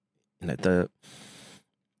 and there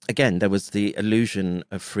was the illusion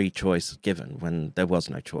of free choice given when there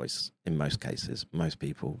was no choice in most cases. Most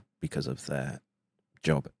people, because of their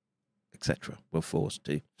job, etc., were forced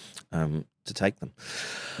to take them.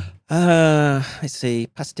 Let's see.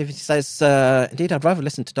 Positivity says, indeed, I'd rather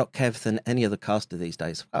listen to Doc Kev than any other caster these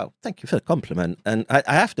days. Well, thank you for the compliment. And I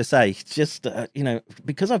have to say, just,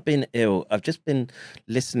 because I've been ill, I've just been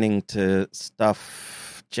listening to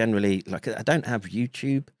stuff generally. Like, I don't have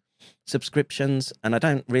YouTube subscriptions, and I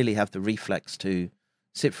don't really have the reflex to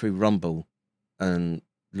sit through Rumble and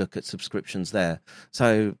look at subscriptions there.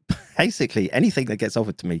 So basically anything that gets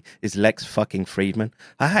offered to me is Lex fucking Friedman.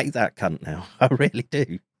 I hate that cunt now. I really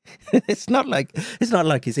do. It's not like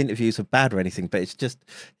his interviews are bad or anything, but it's just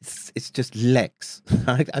Lex.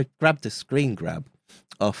 I grabbed a screen grab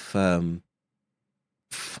off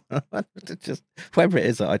just whoever it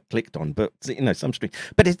is that I clicked on, but some screen.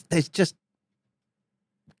 But there's just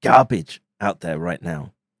garbage out there right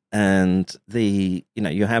now. And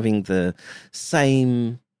you're having the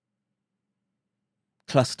same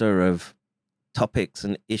cluster of topics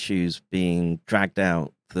and issues being dragged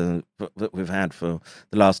out that we've had for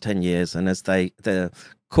the last 10 years. And as the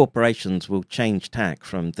corporations will change tack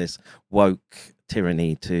from this woke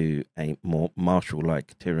tyranny to a more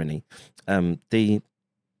Marshall-like tyranny, there'll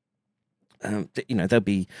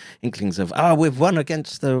be inklings of, we've won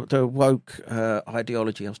against the woke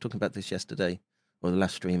ideology. I was talking about this yesterday. Or the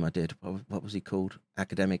last stream I did, what was he called?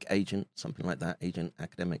 Academic Agent, something like that, Agent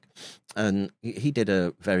Academic. And he did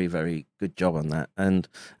a very, very good job on that. And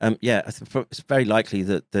it's very likely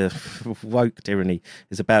that the woke tyranny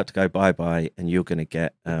is about to go bye-bye and you're going to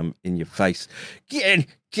get in your face, get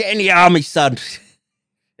in the army, son.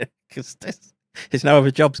 Because there's no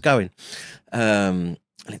other jobs going.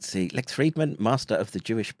 Let's see, Lex Friedman, master of the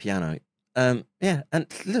Jewish piano. And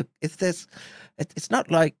look, it's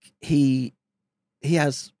not like he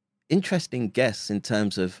has interesting guests in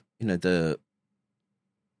terms of, the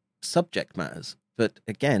subject matters. But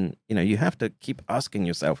again, you have to keep asking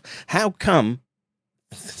yourself, how come?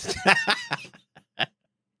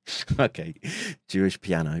 Okay, Jewish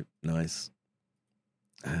piano, nice.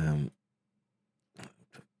 There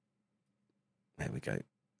we go.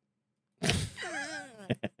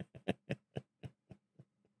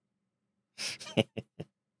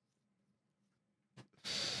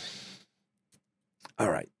 All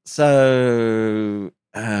right, so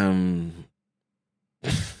I'm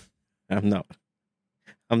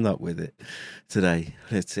not with it today.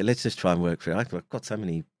 Let's just try and work through it. I've got so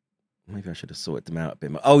many. Maybe I should have sorted them out a bit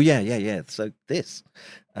more. Oh yeah. So this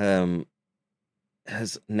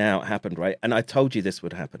has now happened, right? And I told you this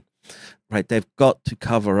would happen, right? They've got to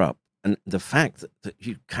cover up, and the fact that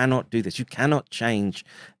you cannot do this, you cannot change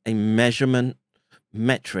a measurement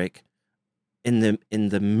metric in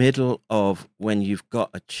the middle of when you've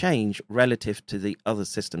got a change relative to the other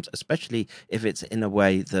systems, especially if it's in a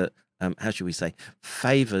way that, how should we say,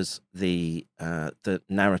 favors the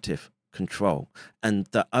narrative control. And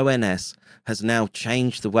the ONS has now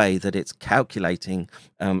changed the way that it's calculating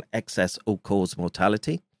excess all-cause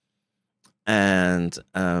mortality. And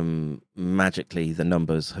magically, the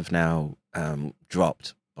numbers have now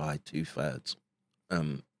dropped by 2/3.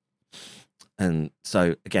 And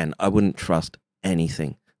so, again, I wouldn't trust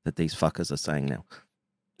anything that these fuckers are saying now.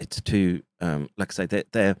 It's too, like I say,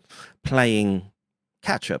 they're playing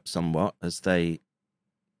catch up somewhat as they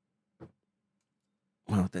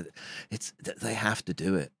have to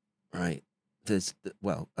do it, right? I'd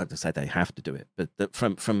say they have to do it, but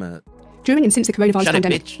from a during and since the coronavirus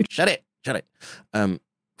pandemic, shut it.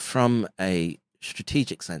 From a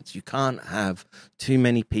strategic sense, you can't have too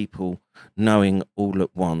many people knowing all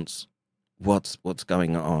at once what's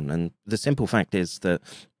going on. And the simple fact is that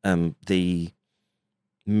the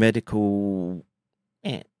medical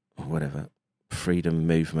freedom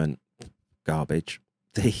movement garbage,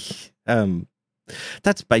 that's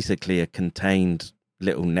basically a contained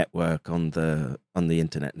little network on the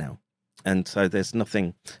internet now. And so there's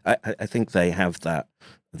nothing, I think they have that,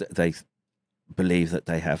 they believe that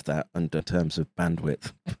they have that under terms of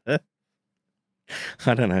bandwidth. I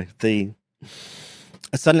don't know,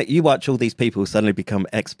 suddenly you watch all these people suddenly become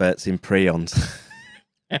experts in prions.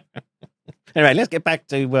 Anyway, let's get back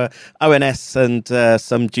to ONS and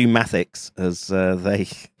some geomatics as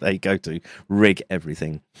they go to rig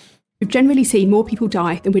everything. We've generally seen more people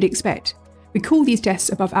die than we'd expect. We call these deaths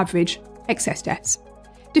above average excess deaths.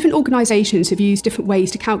 Different organisations have used different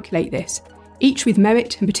ways to calculate this, each with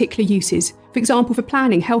merit and particular uses, for example for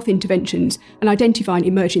planning health interventions and identifying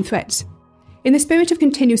emerging threats. In the spirit of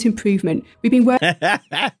continuous improvement, we've been working...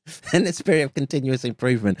 In the spirit of continuous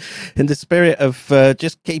improvement. In the spirit of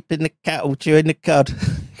just keeping the cattle chewing the cud.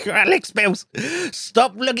 Alex Mills,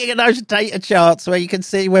 stop looking at those data charts where you can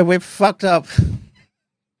see where we're fucked up.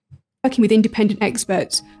 working with independent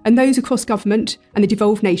experts and those across government and the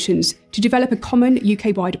devolved nations to develop a common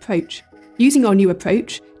UK-wide approach. Using our new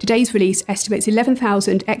approach, today's release estimates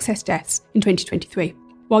 11,000 excess deaths in 2023.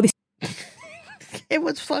 While this It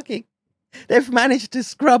was fucking... They've managed to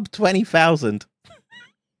scrub 20,000.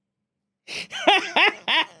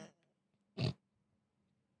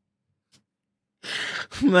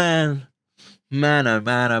 Man,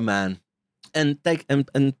 oh man. And they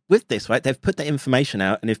and with this, right, they've put the information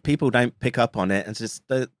out, and if people don't pick up on it and just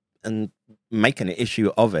and make an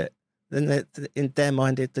issue of it, then in their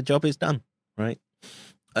mind, the job is done, right?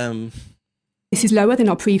 This is lower than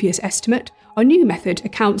our previous estimate. Our new method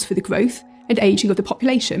accounts for the growth and ageing of the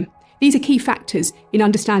population. These are key factors in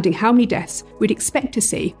understanding how many deaths we'd expect to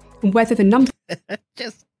see and whether the number.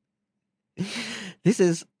 This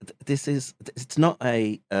is it's not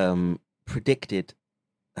a predicted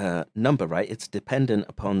number, right? It's dependent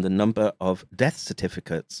upon the number of death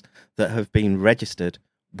certificates that have been registered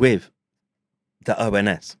with the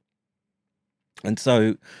ONS. And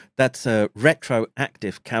so that's a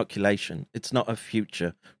retroactive calculation. It's not a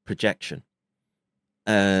future projection.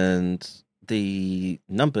 And the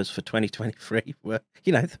numbers for 2023 were,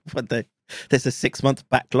 there's a 6-month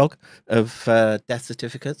backlog of death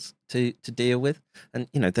certificates to deal with. And,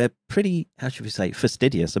 they're pretty, how should we say,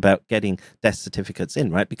 fastidious about getting death certificates in,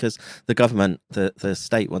 right? Because the government, the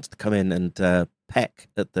state wants to come in and peck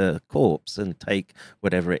at the corpse and take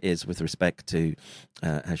whatever it is with respect to,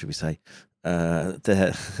 how should we say,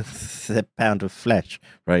 the pound of flesh,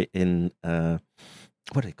 right? In, what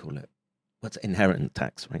do they call it? What's inheritance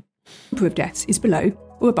tax, right? Number of deaths is below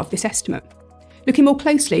or above this estimate. Looking more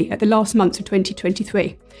closely at the last months of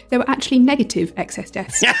 2023, there were actually negative excess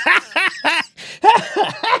deaths.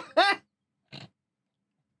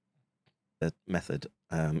 The method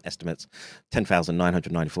estimates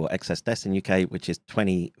 10,994 excess deaths in UK, which is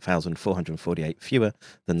 20,448 fewer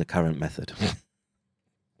than the current method.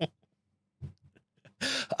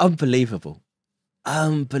 Unbelievable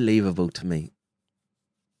to me.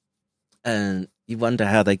 And you wonder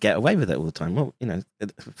how they get away with it all the time. Well,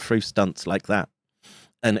 through stunts like that.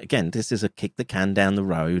 And again, this is a kick the can down the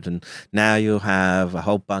road. And now you'll have a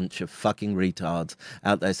whole bunch of fucking retards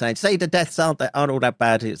out there saying, "See, the deaths aren't all that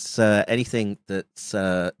bad. It's anything that's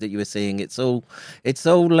that you were seeing. It's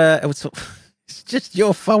just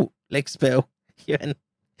your fault, Lickspill. You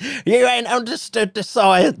ain't understood the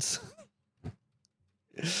science."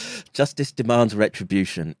 Justice demands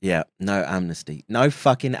retribution. Yeah, no amnesty. No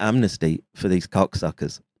fucking amnesty for these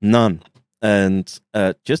cocksuckers. None. And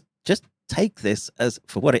just take this as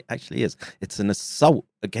for what it actually is. It's an assault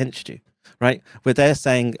against you, right? Where they're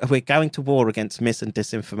saying we're going to war against mis and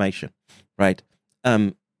disinformation, right?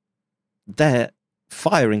 They're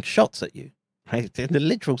firing shots at you, right? In the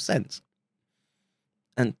literal sense.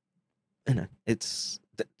 And, it's...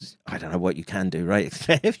 I don't know what you can do, right?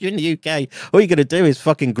 If you're in the UK, all you're going to do is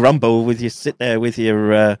fucking grumble sit there with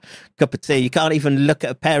your cup of tea. You can't even look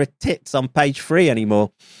at a pair of tits on page 3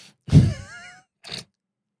 anymore.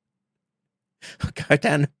 Go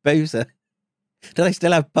down to Boozer. Do they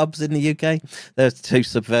still have pubs in the UK? They're too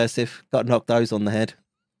subversive. Got to knock those on the head.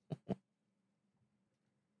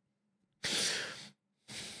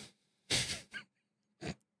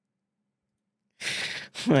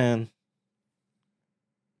 Man.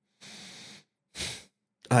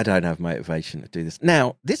 I don't have motivation to do this.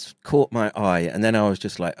 Now, this caught my eye, and then I was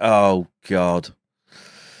just like, oh, God.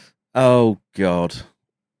 Oh, God.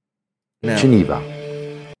 Now, Geneva.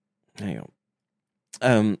 Hang on.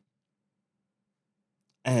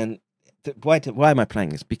 And why am I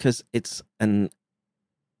playing this? Because it's an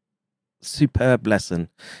superb lesson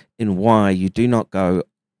in why you do not go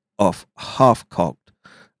off half-cocked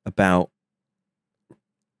about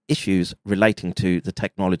issues relating to the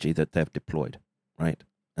technology that they've deployed, right?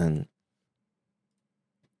 And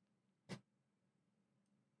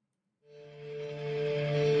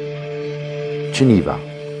Geneva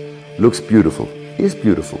looks beautiful. It is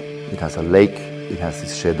beautiful. It has a lake. It has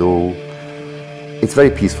this shadow. It's very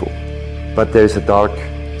peaceful. But there is a dark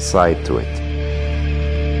side to it.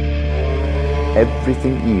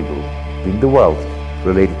 Everything evil in the world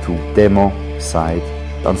related to democide,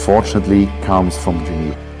 unfortunately, comes from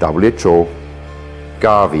Geneva. WHO,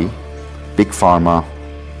 Gavi, Big Pharma,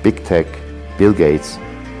 Big Tech, Bill Gates,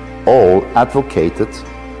 all advocated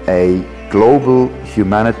a global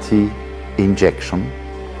humanity injection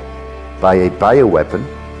by a bioweapon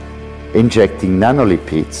injecting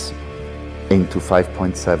nanolipids into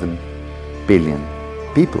 5.7 billion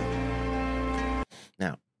people.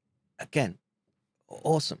 Now, again,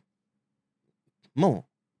 awesome. More.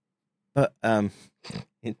 But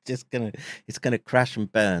it's gonna crash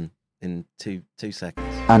and burn in two seconds.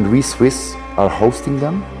 And we Swiss are hosting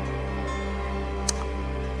them?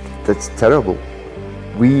 That's terrible.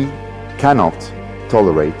 We cannot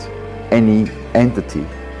tolerate any entity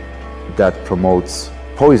that promotes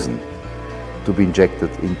poison to be injected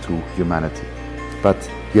into humanity. But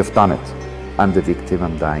you have done it. I'm the victim,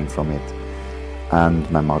 I'm dying from it. And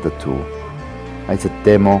my mother too. It's a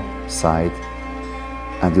demo side,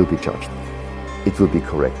 and you'll be judged. It will be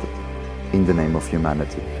corrected in the name of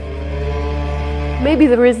humanity. Maybe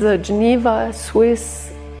there is a Geneva,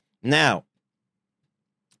 Swiss. Now,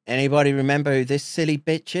 anybody remember who this silly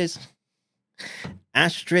bitch is?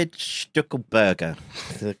 Astrid Stuckelberger,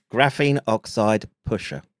 the graphene oxide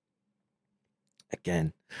pusher.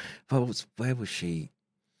 Again, where was she?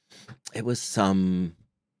 It was some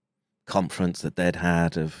conference that they'd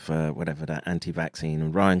had of whatever, that anti-vaccine,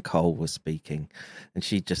 and Ryan Cole was speaking, and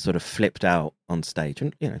she just sort of flipped out on stage.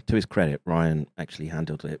 And to his credit, Ryan actually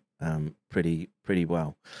handled it pretty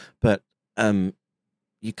well. But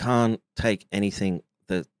you can't take anything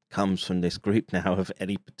that comes from this group now of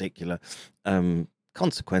any particular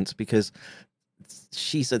consequence, because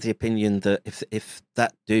she's of the opinion that if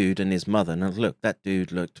that dude and his mother, now look, that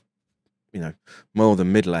dude looked more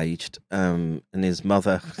than middle-aged, and his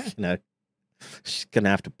mother, she's gonna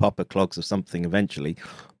have to pop her clogs or something eventually,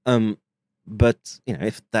 but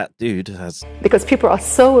if that dude has, because people are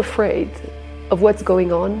so afraid of what's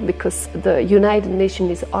going on because the United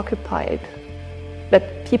Nations is occupied,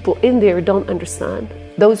 that people in there don't understand.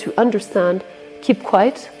 Those who understand keep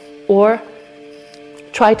quiet or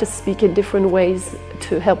try to speak in different ways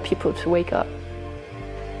to help people to wake up.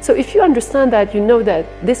 So if you understand that, you know that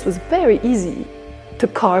this was very easy to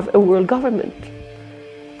carve a world government.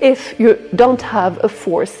 If you don't have a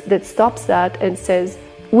force that stops that and says,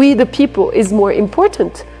 we the people is more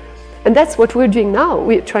important. And that's what we're doing now.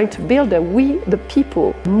 We're trying to build a we the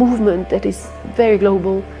people movement that is very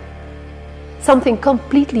global, something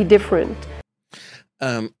completely different.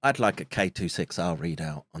 I'd like a K26R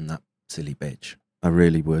readout on that silly bitch. I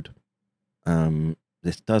really would.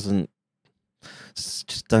 This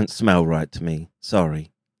just don't smell right to me.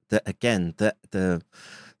 Sorry. Again, the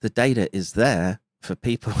data is there for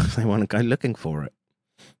people if they want to go looking for it.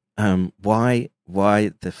 Why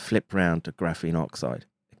the flip round to graphene oxide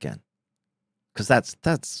again? Because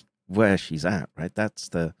that's where she's at, right? That's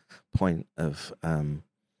the point of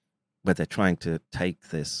where they're trying to take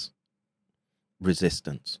this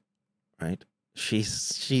resistance, right?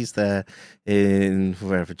 She's there in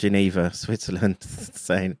wherever, Geneva, Switzerland,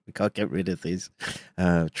 saying we can't get rid of these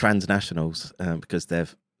transnationals because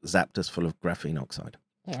they've zapped us full of graphene oxide.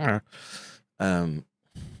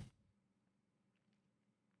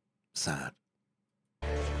 Sad.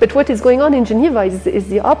 But what is going on in Geneva is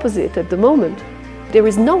the opposite at the moment. There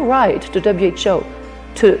is no right to WHO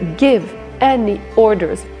to give any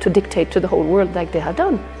orders to dictate to the whole world like they have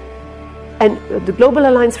done. And the Global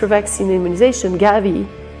Alliance for Vaccine Immunization, Gavi,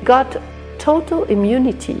 got total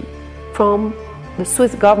immunity from the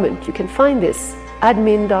Swiss government. You can find this,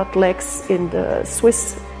 admin.lex in the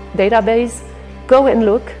Swiss database. Go and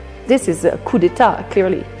look. This is a coup d'etat,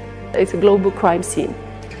 clearly. It's a global crime scene.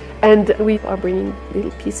 And we are bringing little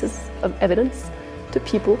pieces of evidence to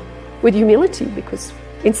people with humility, because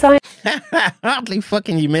inside... Hardly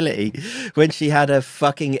fucking humility when she had a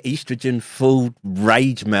fucking estrogen full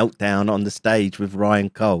rage meltdown on the stage with Ryan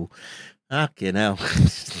Cole. Fucking hell.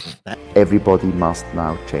 Everybody must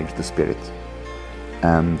now change the spirit.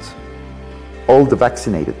 And all the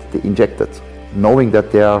vaccinated, the injected, knowing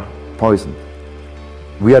that they are poisoned.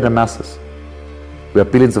 We are the masses. We are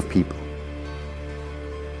billions of people.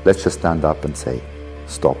 Let's just stand up and say,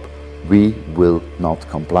 stop. We will not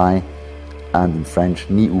comply. And in French,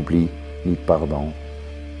 ni oubli, ni pardon,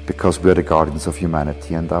 because we are the guardians of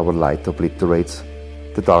humanity, and our light obliterates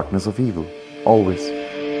the darkness of evil, always.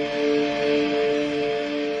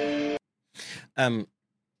 Again,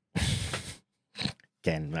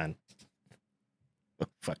 man. What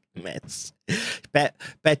a fucking mess.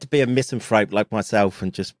 Better be a misanthrope like myself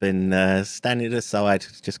and just been standing aside,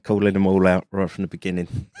 just calling them all out right from the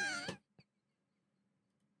beginning.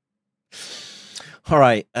 All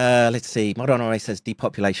right, let's see. Modern RA says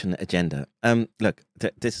depopulation agenda. Look,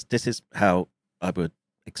 this is how I would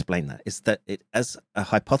explain that. Is that it as a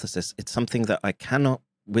hypothesis? It's something that I cannot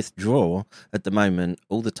withdraw at the moment.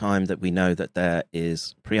 All the time that we know that there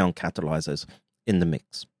is prion catalyzers in the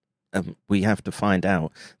mix, we have to find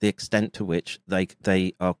out the extent to which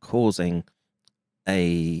they are causing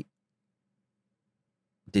a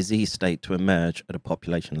disease state to emerge at a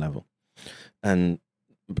population level, and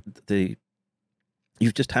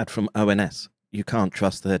you've just had from ONS. You can't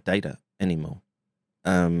trust their data anymore.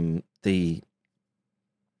 I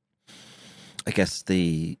guess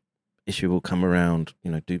the issue will come around,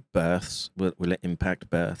 do births, will it impact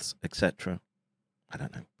births, etc.? I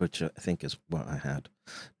don't know, which I think is what I had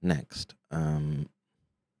next. No,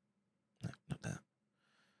 not that.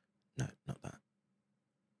 No, not that.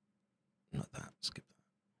 Not that. Skip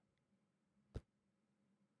that.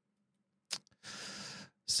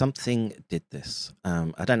 Something did this.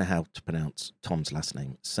 I don't know how to pronounce Tom's last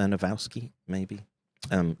name. Cernowowski, maybe.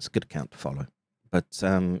 It's a good account to follow. But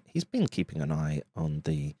he's been keeping an eye on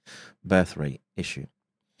the birth rate issue.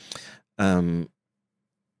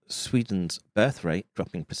 Sweden's birth rate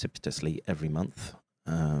dropping precipitously every month.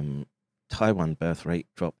 Taiwan birth rate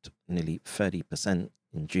dropped nearly 30%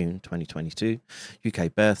 in June 2022.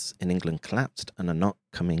 UK births in England collapsed and are not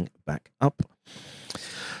coming back up.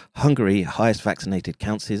 Hungary, highest vaccinated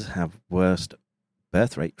counties, have worst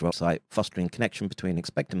birth rate drop site, fostering connection between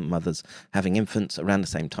expectant mothers having infants around the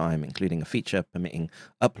same time, including a feature permitting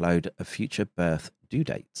upload of future birth due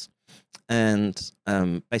dates. And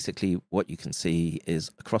basically what you can see is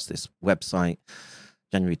across this website,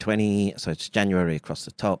 January 20, so it's January across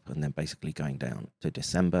the top, and then basically going down to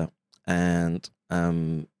December. And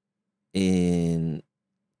in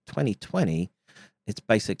 2020, it's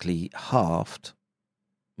basically halved,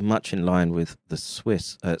 much in line with the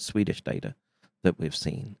Swedish data that we've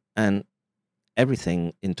seen. And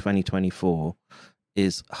everything in 2024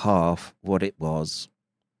 is half what it was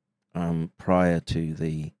prior to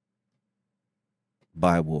the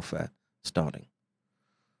biowarfare starting.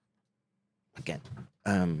 Again,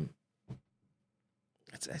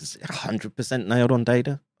 it's 100% nailed on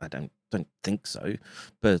data. I don't think so,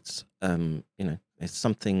 but if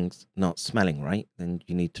something's not smelling right, then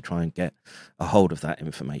you need to try and get a hold of that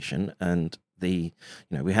information. And we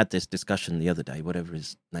had this discussion the other day, whatever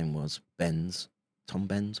his name was, Tom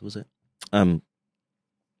Benz, was it? And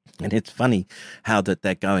it's funny how that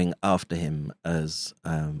they're going after him as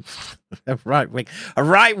a right wing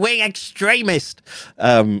extremist.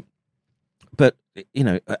 But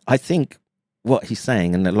I think what he's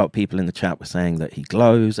saying, and a lot of people in the chat were saying that he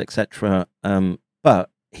glows, etc.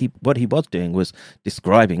 But what he was doing was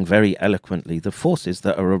describing very eloquently the forces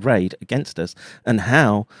that are arrayed against us and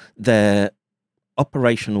how their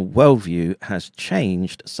operational worldview has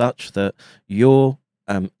changed such that you're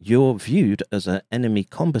viewed as an enemy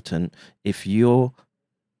combatant if you're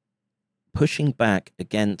pushing back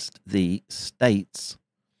against the state's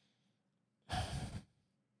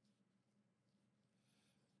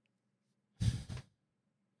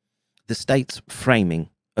framing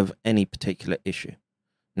of any particular issue.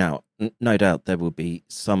 Now, no doubt there will be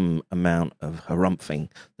some amount of harumphing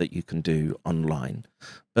that you can do online,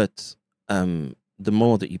 but the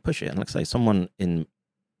more that you push it, and like I say, someone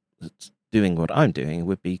that's doing what I'm doing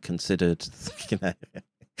would be considered,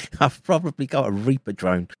 I've probably got a Reaper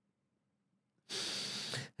drone.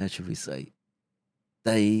 How should we say?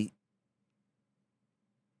 They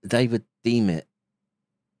would deem it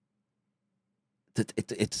that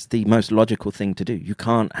it's the most logical thing to do. You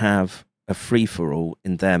can't have a free-for-all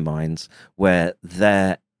in their minds where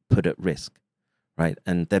they're put at risk, right?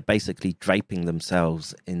 And they're basically draping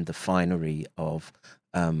themselves in the finery of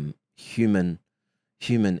human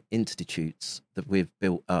institutes that we've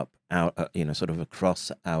built up sort of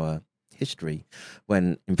across our history,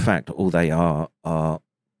 when in fact all they are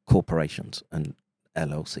corporations and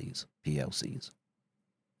LLCs, PLCs,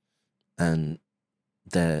 and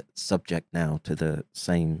they're subject now to the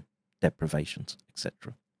same deprivations,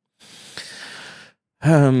 etc.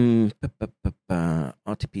 RTP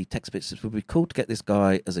TextBit says, would be cool to get this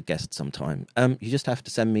guy as a guest sometime. You just have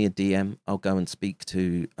to send me a DM. I'll go and speak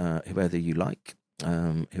to whoever you like,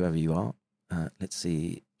 whoever you are. Let's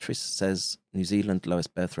see. Trish says New Zealand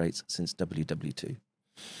lowest birth rates since WW2.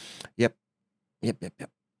 Yep.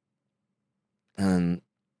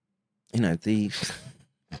 The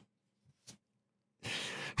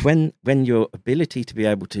when your ability to be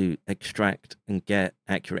able to extract and get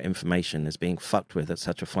accurate information is being fucked with at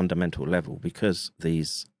such a fundamental level because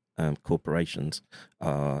these corporations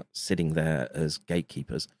are sitting there as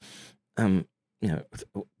gatekeepers,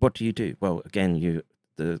 what do you do? Well, again,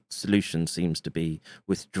 the solution seems to be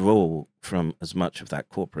withdrawal from as much of that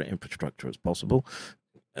corporate infrastructure as possible,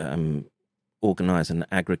 organize and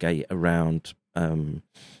aggregate around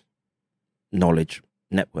knowledge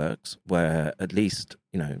networks where at least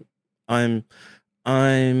I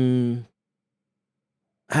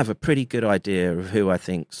have a pretty good idea of who I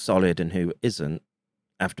think solid and who isn't,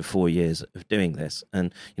 after 4 years of doing this.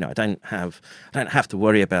 And I don't have to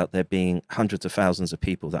worry about there being hundreds of thousands of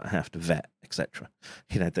people that I have to vet, etc.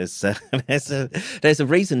 There's a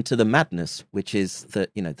reason to the madness, which is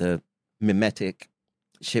that the mimetic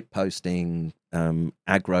ship posting,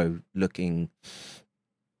 aggro looking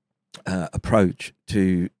approach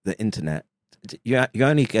to the internet. You're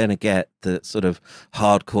only going to get the sort of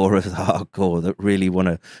hardcore of the hardcore that really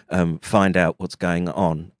want to find out what's going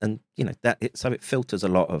on, and so it filters a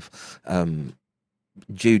lot of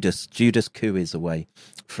Judas cooies away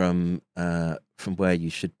from where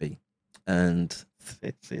you should be, and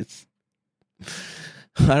it's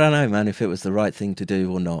I don't know, man, if it was the right thing to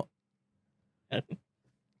do or not.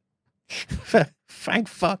 Thank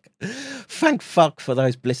fuck for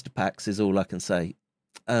those blister packs is all I can say.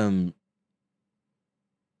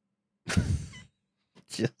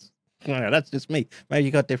 That's just me. Maybe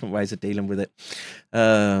you got different ways of dealing with it.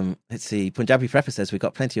 Let's see. Punjabi Prepper says we've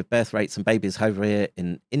got plenty of birth rates and babies over here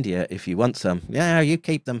in India if you want some. Yeah, you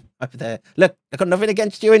keep them over there. Look, I've got nothing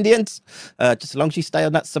against you Indians, just as long as you stay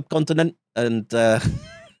on that subcontinent and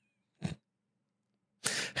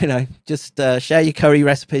just share your curry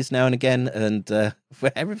recipes now and again, and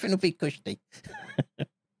everything will be cushy.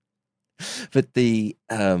 But the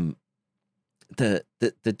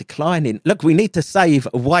decline in, look, we need to save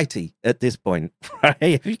Whitey at this point, right?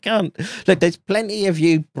 If you can't, look, there's plenty of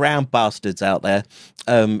you brown bastards out there.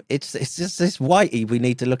 It's just this Whitey we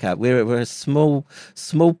need to look at. We're a small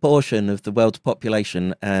portion of the world's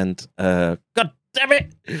population, and God damn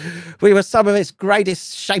it, we were some of its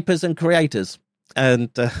greatest shapers and creators,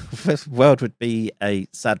 and this world would be a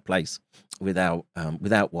sad place without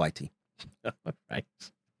Whitey. Right.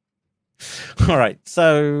 All right,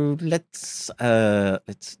 so let's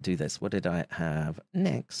do this. What did I have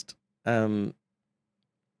next? I'll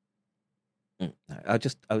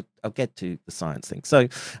get to the science thing. So,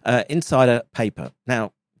 insider paper.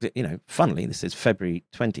 Now, funnily, this is February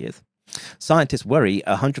 20th. Scientists worry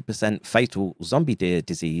 100% fatal zombie deer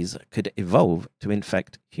disease could evolve to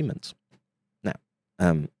infect humans. Now,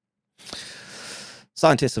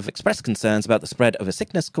 scientists have expressed concerns about the spread of a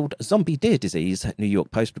sickness called zombie deer disease. New York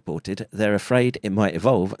Post reported they're afraid it might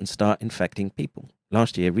evolve and start infecting people.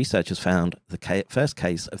 Last year, researchers found the first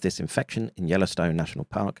case of this infection in Yellowstone National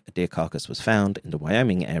Park. A deer carcass was found in the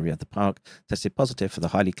Wyoming area of the park, tested positive for the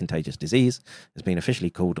highly contagious disease. It's been officially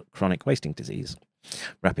called chronic wasting disease.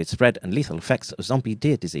 Rapid spread and lethal effects of zombie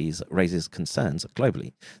deer disease raises concerns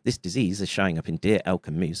globally. This disease is showing up in deer, elk,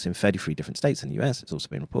 and moose in 33 different states in the US. It's also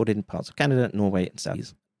been reported in parts of Canada, Norway, and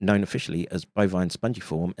South. Known officially as bovine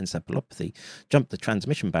spongiform encephalopathy, jumped the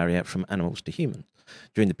transmission barrier from animals to humans.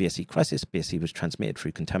 During the BSE crisis, BSE was transmitted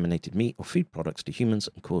through contaminated meat or food products to humans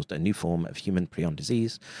and caused a new form of human prion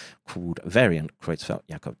disease called variant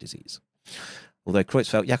Creutzfeldt-Jakob disease. Although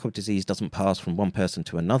Creutzfeldt-Jakob disease doesn't pass from one person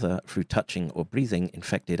to another through touching or breathing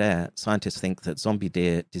infected air, scientists think that zombie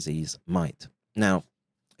deer disease might. Now,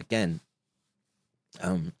 again,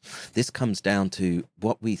 this comes down to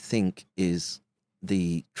what we think is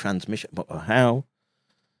the transmission,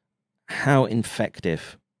 how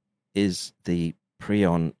infective is the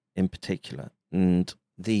prion in particular, and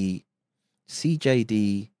the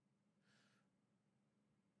CJD.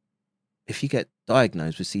 If you get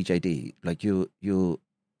diagnosed with CJD, like you're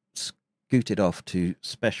scooted off to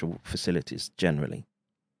special facilities generally,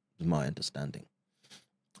 is my understanding.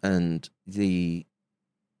 And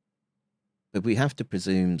but we have to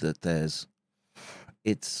presume that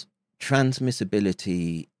its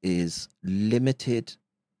transmissibility is limited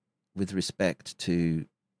with respect to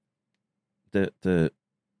the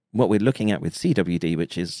what we're looking at with CWD,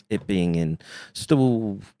 which is it being in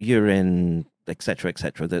stool, urine, etc.,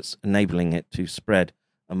 that's enabling it to spread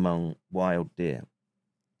among wild deer.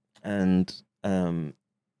 And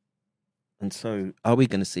so, are we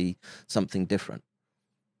going to see something different?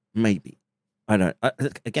 Maybe. I don't.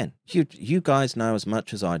 Again, you guys know as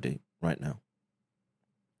much as I do right now.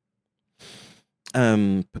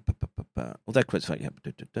 Although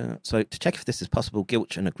so to check if this is possible,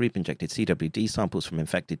 Gilch and a group injected CWD samples from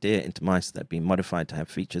infected deer into mice that had been modified to have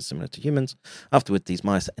features similar to humans. Afterward, these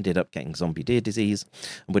mice ended up getting zombie deer disease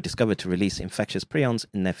and were discovered to release infectious prions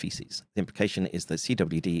in their feces. The implication is that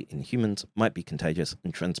CWD in humans might be contagious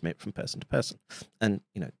and transmit from person to person. And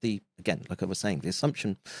again, like I was saying, the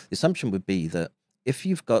assumption would be that if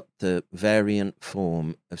you've got the variant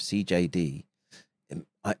form of CJD,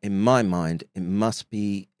 in my mind, it must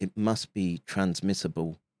be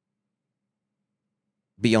transmissible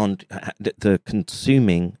beyond the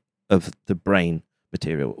consuming of the brain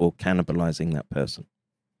material or cannibalizing that person,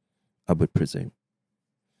 I would presume.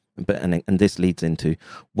 But and this leads into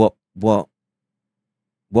what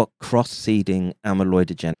what cross-seeding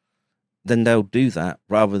amyloidogen, then they'll do that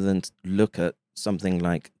rather than look at something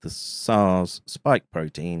like the SARS spike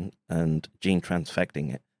protein and gene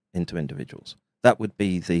transfecting it into individuals. That would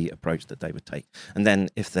be the approach that they would take. And then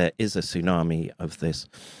if there is a tsunami of this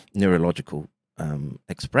neurological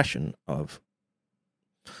expression of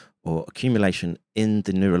or accumulation in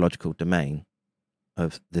the neurological domain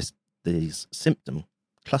of these symptom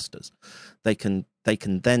clusters, they can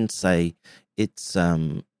then say it's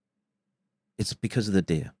because of the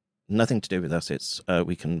deer. Nothing to do with us. It's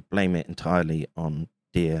we can blame it entirely on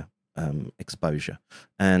deer exposure.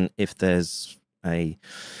 And if there's a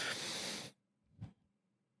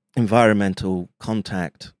environmental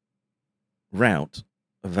contact route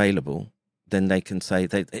available, then they can say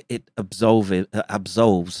that it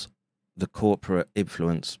absolves the corporate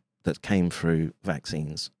influence that came through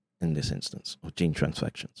vaccines in this instance, or gene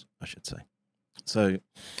transfections, I should say. So,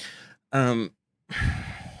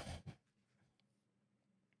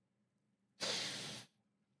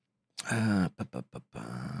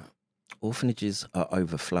 orphanages are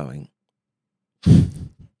overflowing.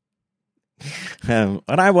 And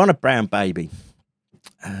I want a brown baby.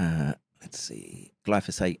 Let's see,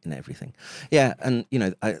 glyphosate and everything. Yeah, and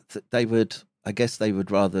I guess they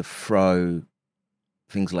would rather throw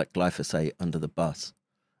things like glyphosate under the bus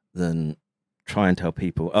than try and tell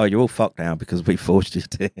people, oh, you're all fucked now because we forced you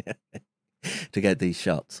to get these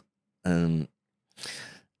shots. What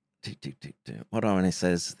ONS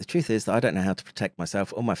says, the truth is that I don't know how to protect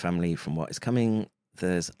myself or my family from what is coming.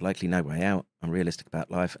 There's likely no way out. I'm realistic about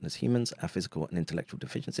life, and as humans, our physical and intellectual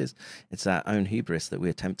deficiencies, it's our own hubris that we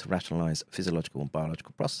attempt to rationalize physiological and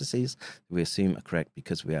biological processes that we assume are correct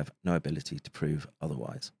because we have no ability to prove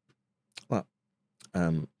otherwise. Well,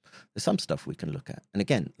 there's some stuff we can look at. And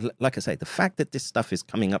again, like I say, the fact that this stuff is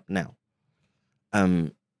coming up now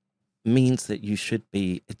means that you should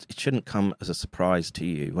be, it shouldn't come as a surprise to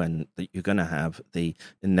you when you're going to have the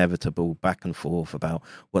inevitable back and forth about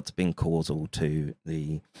what's been causal to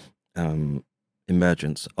the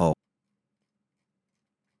emergence of.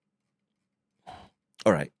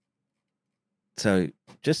 All right. So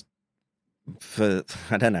just for,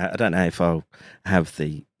 I don't know if I'll have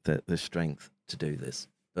the strength to do this,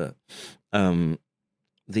 but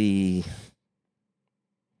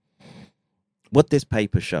what this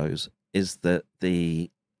paper shows is that the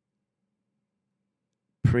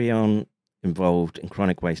prion involved in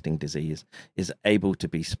chronic wasting disease is able to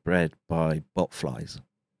be spread by botflies.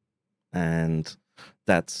 And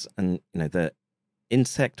the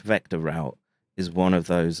insect vector route is one of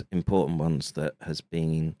those important ones that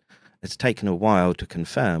it's taken a while to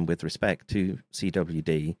confirm with respect to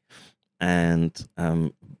CWD, and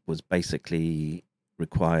was basically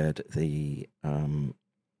required the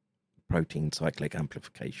protein cyclic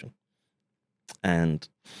amplification. And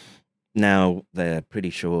now they're pretty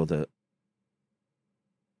sure that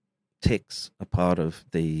ticks are part of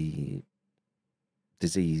the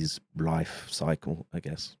disease life cycle, I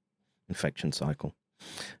guess, infection cycle.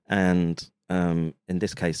 And in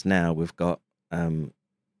this case now we've got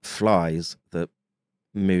flies that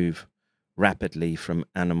move rapidly from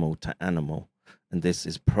animal to animal. And this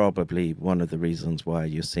is probably one of the reasons why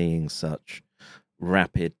you're seeing such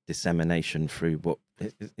rapid dissemination through what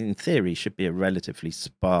in theory should be a relatively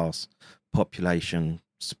sparse population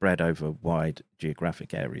spread over wide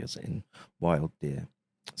geographic areas in wild deer.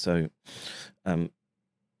 So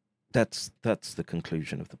that's the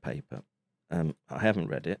conclusion of the paper. I haven't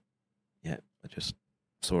read it yet. I just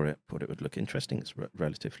saw it, thought it would look interesting. It's a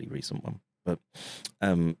relatively recent one, but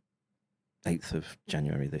 8th of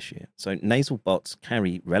January this year. So nasal bots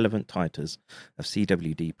carry relevant titers of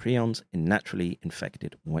CWD prions in naturally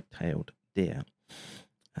infected white-tailed deer.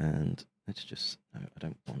 And let's just, no, I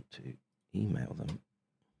don't want to email them.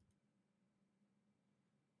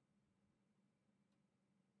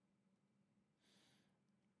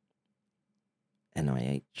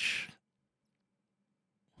 NIH,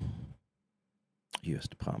 US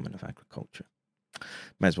Department of Agriculture.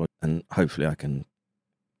 May as well, and hopefully I can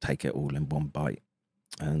take it all in one bite.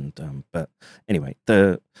 And but anyway,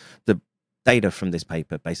 the data from this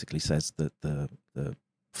paper basically says that the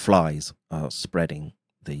flies are spreading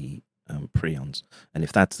the prions, and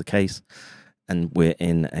if that's the case, and we're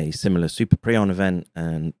in a similar super prion event,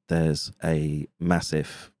 and there's a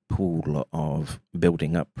massive pool of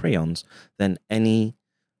building up prions, then any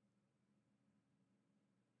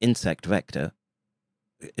insect vector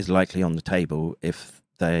is likely on the table if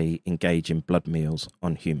they engage in blood meals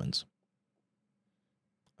on humans.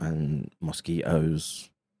 And mosquitoes,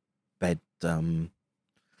 bed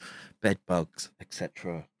bugs,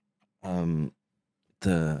 etc.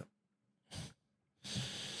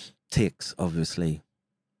 ticks, obviously.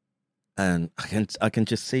 And I can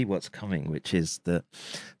just see what's coming, which is that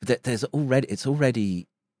it's already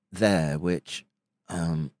there, which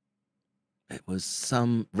it was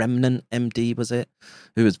some remnant MD, was it,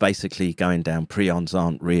 who was basically going down prions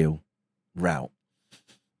aren't real route.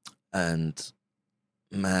 And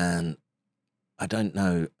man, I don't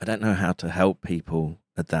know how to help people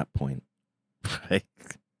at that point.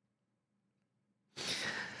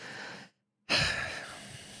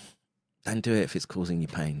 Don't do it if it's causing you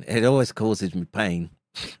pain. It always causes me pain.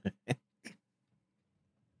 The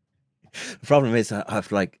problem is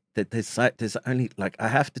I've like there's only like I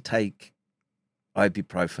have to take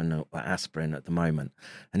ibuprofen or aspirin at the moment,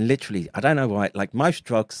 and literally I don't know why. Like most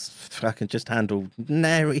drugs, I can just handle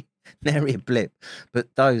nary a blip,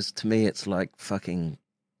 but those to me it's like fucking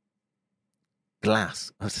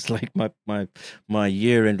glass. It's like my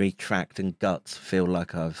urinary tract and guts feel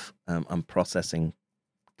like I'm processing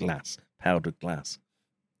glass. Powdered glass.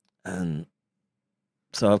 And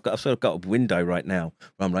so I've sort of got a window right now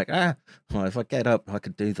where I'm like, well, if I get up, I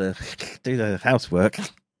could do the housework,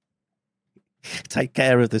 take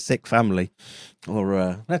care of the sick family,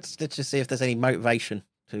 or let's just see if there's any motivation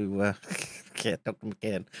to get Dr.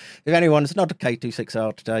 McKeon. If anyone's not a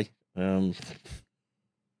K26R today, I'll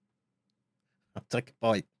take a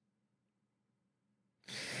bite.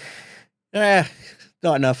 Yeah,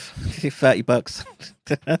 not enough. $30.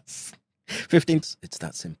 That's 15. It's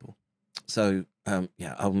that simple. So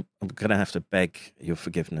yeah, I'm gonna have to beg your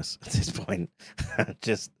forgiveness at this point.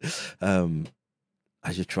 Just I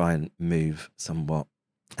should try and move somewhat.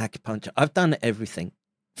 Acupuncture, I've done everything,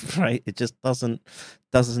 right? It just doesn't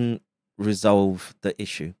resolve the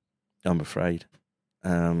issue, I'm afraid.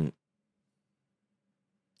 And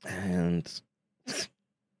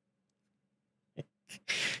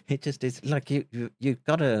it just is like you've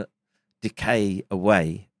got to decay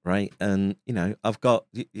away, right? And you know, I've got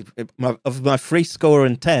my free score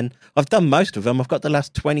and 10. I've done most of them. I've got the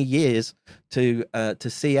last 20 years to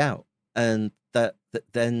see out, and that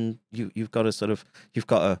then you've got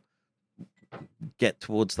to get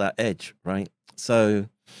towards that edge, right? So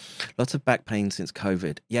lots of back pain since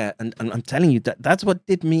COVID. Yeah, and I'm telling you that's what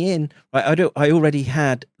did me in. Right? I already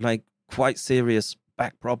had like quite serious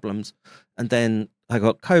back problems, and then I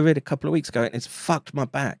got COVID a couple of weeks ago, and it's fucked my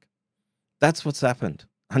back. That's what's happened.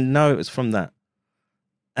 I know it was from that.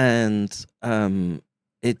 And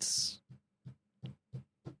it's,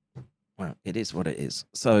 well, it is what it is.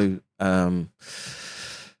 So do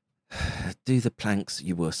the planks,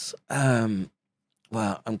 you wuss.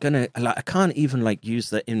 Well, I'm going to, like, I can't even like use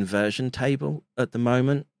the inversion table at the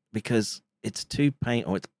moment because it's too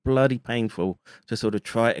painful. It's bloody painful to sort of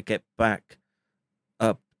try to get back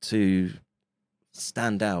up to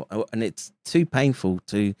stand out. And it's too painful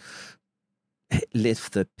to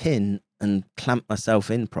lift the pin and clamp myself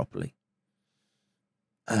in properly.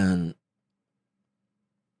 And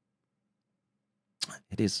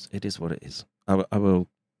it is what it is. I will,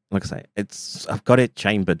 like I say, I've got it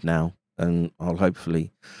chambered now, and I'll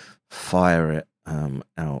hopefully fire it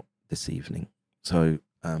out this evening. So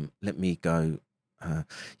let me go.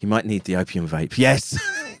 You might need the opium vape. Yes,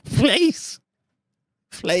 please.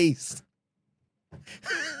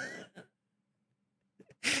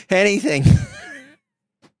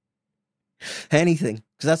 Anything, because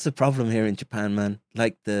that's the problem here in Japan, man.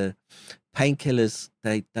 Like the painkillers,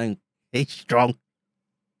 they don't hit strong.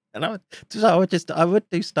 And I would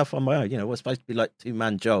do stuff on my own. You know, it was supposed to be like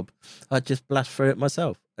 2-man job. I'd just blast through it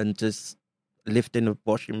myself and just lift in a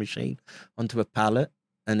washing machine onto a pallet,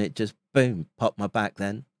 and it just boom, popped my back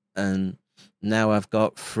then. And now I've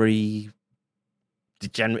got 3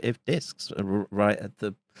 degenerative discs right at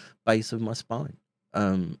the base of my spine.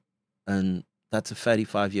 And that's a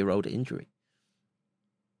 35-year-old injury.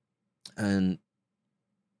 And,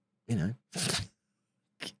 you know,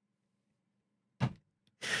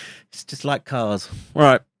 it's just like cars. All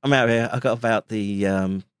right, I'm out of here. I got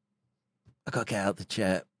to get out the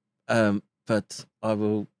chair. But I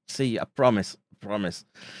will see you. I promise.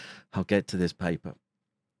 I'll get to this paper.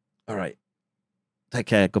 All right. Take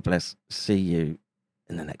care. God bless. See you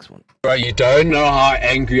in the next one. Bro, you don't know how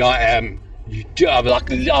angry I am.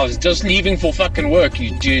 I was just leaving for fucking work.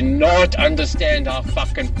 You do not understand how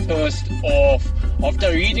fucking pissed off.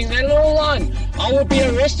 After reading that little line, I will be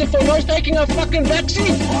arrested for not taking a fucking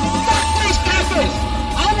vaccine. Fuck these cappers!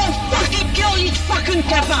 I will fucking kill each fucking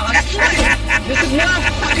capper. I swear. This is not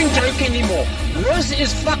a fucking joke anymore. This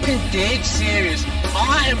is fucking dead serious.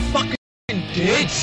 I am fucking dead serious.